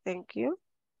 Thank you.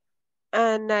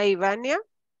 Ana Ivania.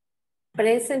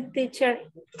 Present, teacher.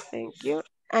 Thank you.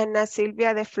 Ana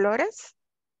Silvia de Flores.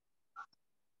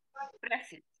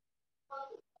 Present.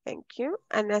 Thank you.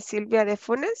 Ana Silvia de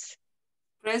Funes.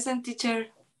 Present, teacher.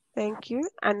 Thank you.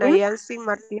 Ana Yancy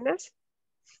Martínez.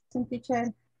 Present,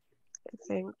 teacher.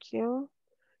 Thank you.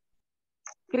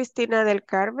 Cristina del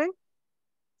Carmen.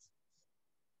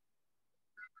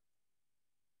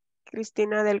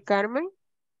 Cristina del Carmen.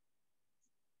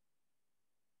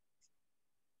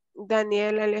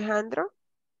 Daniel Alejandro.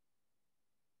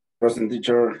 Present,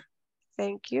 teacher.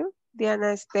 Thank you.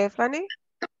 Diana Stephanie.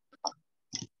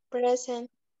 Present.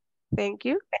 Thank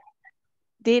you.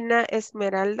 Dina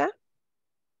Esmeralda.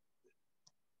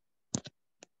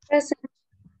 Present.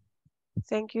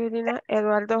 Thank you, Dina.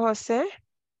 Eduardo José.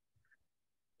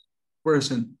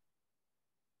 Present.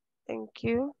 Thank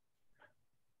you.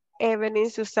 Evelyn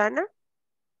Susana.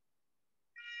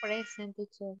 Present,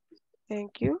 teacher.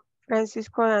 Thank you.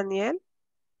 Francisco Daniel.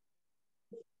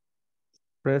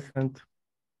 Present.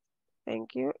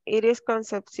 Thank you. Iris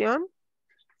Concepción.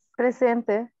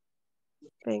 Presente.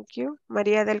 Thank you.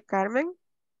 María del Carmen.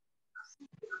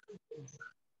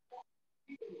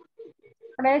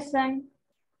 Present.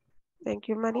 Thank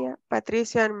you, María.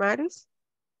 Patricia Armaris.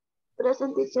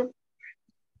 Present, teacher.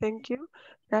 Thank you.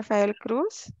 Rafael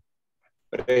Cruz.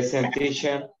 Present,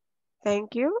 teacher.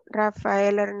 Thank you.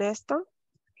 Rafael Ernesto.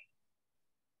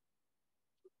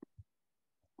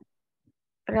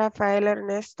 Rafael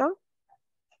Ernesto.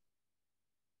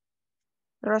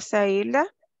 Rosa Hilda.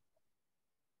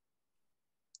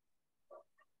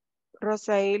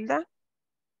 Rosa Hilda.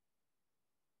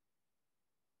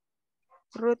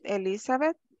 Ruth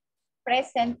Elizabeth.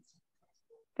 Present.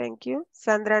 Thank you.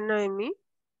 Sandra Noemí.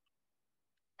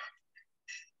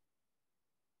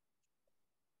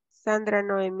 Sandra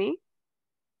Noemí.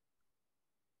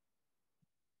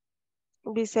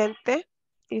 Vicente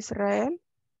Israel.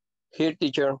 Here,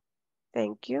 teacher.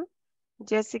 Thank you.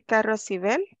 Jessica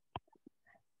Rosibel.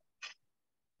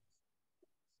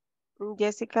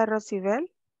 Jessica Rosibel.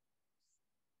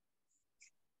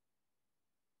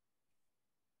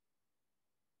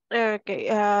 Okay,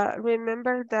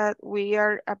 remember that we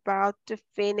are about to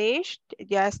finish.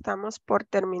 Ya estamos por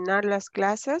terminar las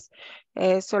clases.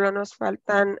 Solo nos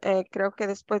faltan, creo que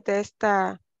después de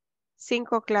esta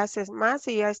 5 clases más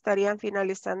y ya estarían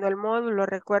finalizando el módulo.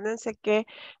 Recuérdense que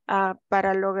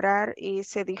para lograr, y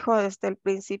se dijo desde el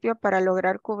principio, para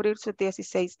lograr cubrir sus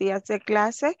 16 días de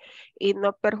clase y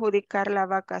no perjudicar la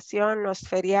vacación, los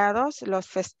feriados, los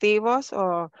festivos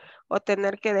o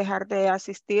tener que dejar de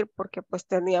asistir porque pues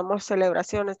teníamos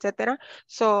celebración, etcétera,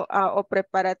 o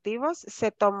preparativos,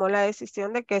 se tomó la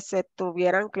decisión de que se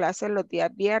tuvieran clases los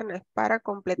días viernes para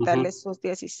completarles sus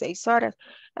 16 horas.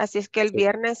 Así es que el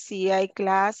viernes sí hay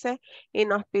clase y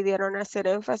nos pidieron hacer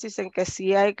énfasis en que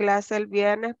sí hay clase el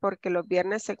viernes porque los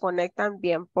viernes se conectan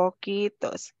bien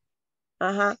poquitos.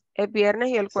 Ajá, es viernes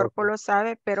y el cuerpo lo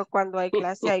sabe, pero cuando hay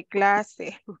clase, hay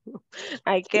clase.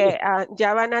 Hay que,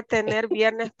 ya van a tener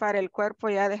viernes para el cuerpo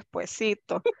ya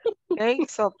despuesito. Okay,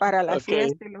 so para la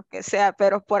fiesta y lo que sea,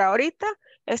 pero por ahorita,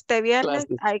 este viernes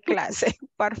hay clase,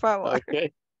 por favor.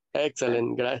 Okay,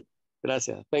 excellent.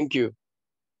 Gracias. Thank you.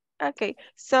 Okay,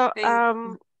 so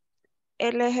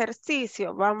el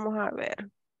ejercicio, vamos a ver.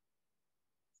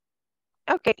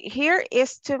 Okay, here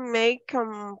is to make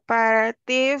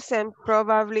comparatives and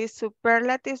probably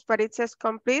superlatives, but it says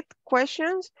complete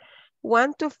questions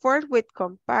 1 to 4 with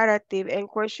comparative and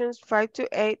questions 5 to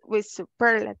 8 with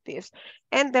superlatives.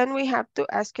 And then we have to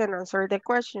ask and answer the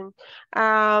question.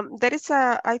 There is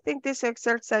I think this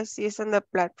exercise is on the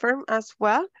platform as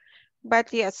well,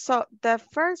 but yes, so the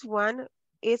first one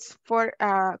is for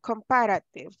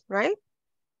comparative, right?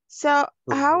 So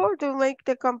how do we make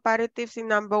the comparatives in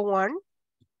number 1?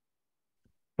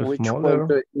 Which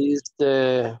one is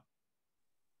the...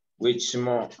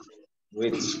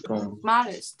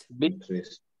 Modest.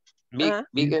 Biggest.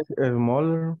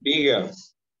 Smaller. Bigger.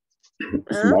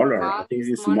 Smaller. I think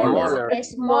it's smaller.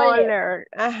 Smaller.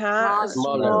 Ajá,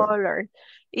 smaller.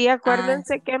 Y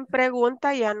acuérdense que en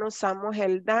pregunta ya no usamos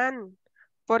el than.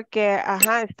 Porque,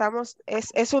 ajá,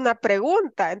 es una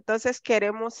pregunta. Entonces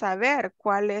queremos saber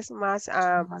cuál es más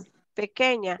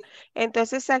pequeña.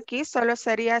 Entonces aquí solo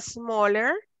sería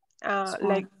smaller.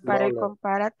 Like para el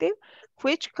comparative.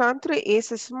 Which country is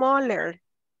smaller?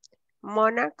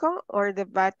 Monaco or the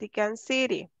Vatican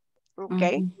City. Ok.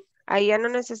 Ahí ya no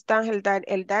necesitamos el than.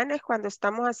 El than es cuando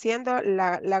estamos haciendo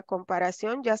la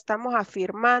comparación, ya estamos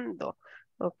afirmando.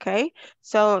 Ok.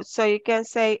 So you can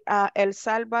say El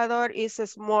Salvador is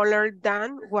smaller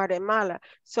than Guatemala.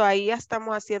 So ahí ya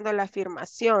estamos haciendo la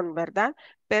afirmación, ¿verdad?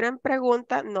 Pero en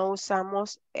pregunta no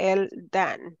usamos el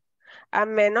than. A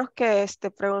menos que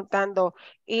esté preguntando,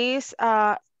 ¿is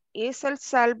El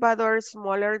Salvador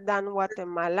smaller than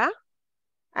Guatemala?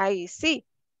 Ahí sí.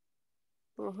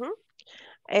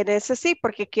 En ese sí,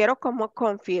 porque quiero como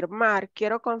confirmar.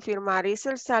 Quiero confirmar, ¿is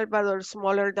El Salvador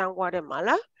smaller than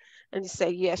Guatemala? And you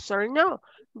say yes or no.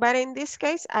 But in this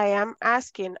case, I am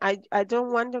asking. I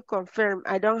don't want to confirm.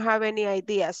 I don't have any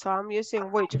idea. So I'm using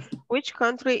which. Which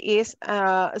country is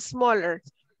smaller,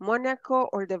 Monaco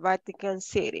or the Vatican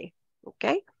City?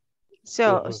 Okay.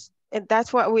 So and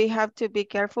that's what we have to be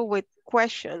careful with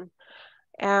question.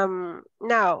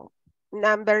 Now,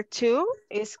 number 2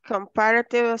 is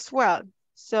comparative as well.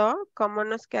 So, ¿cómo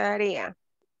nos quedaría?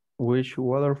 Which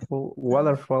waterfall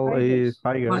is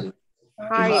higher?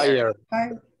 Higher.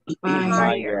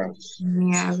 Higher.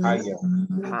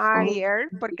 Higher,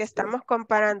 porque estamos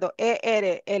comparando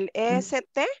ER. El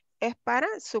EST es para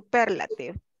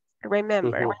superlative.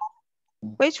 Remember.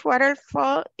 Which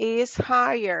waterfall is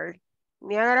higher?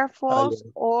 Niagara Falls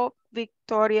o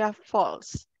Victoria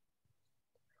Falls?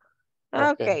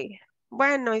 Okay.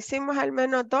 Bueno, hicimos al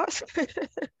menos 2.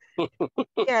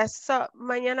 Yes, so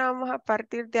mañana vamos a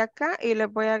partir de acá y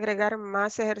les voy a agregar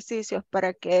más ejercicios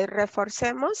para que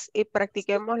reforcemos y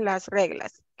practiquemos las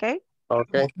reglas, ¿ok?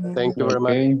 Okay, thank you very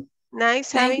much.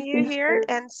 Nice having you here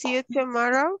and see you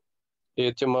tomorrow. See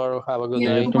you tomorrow. Have a good See you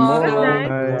night. tomorrow. Good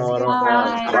night. See you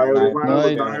Bye, everyone.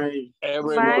 Good night.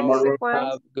 Everyone, Bye,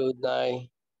 have a good night.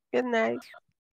 Good night.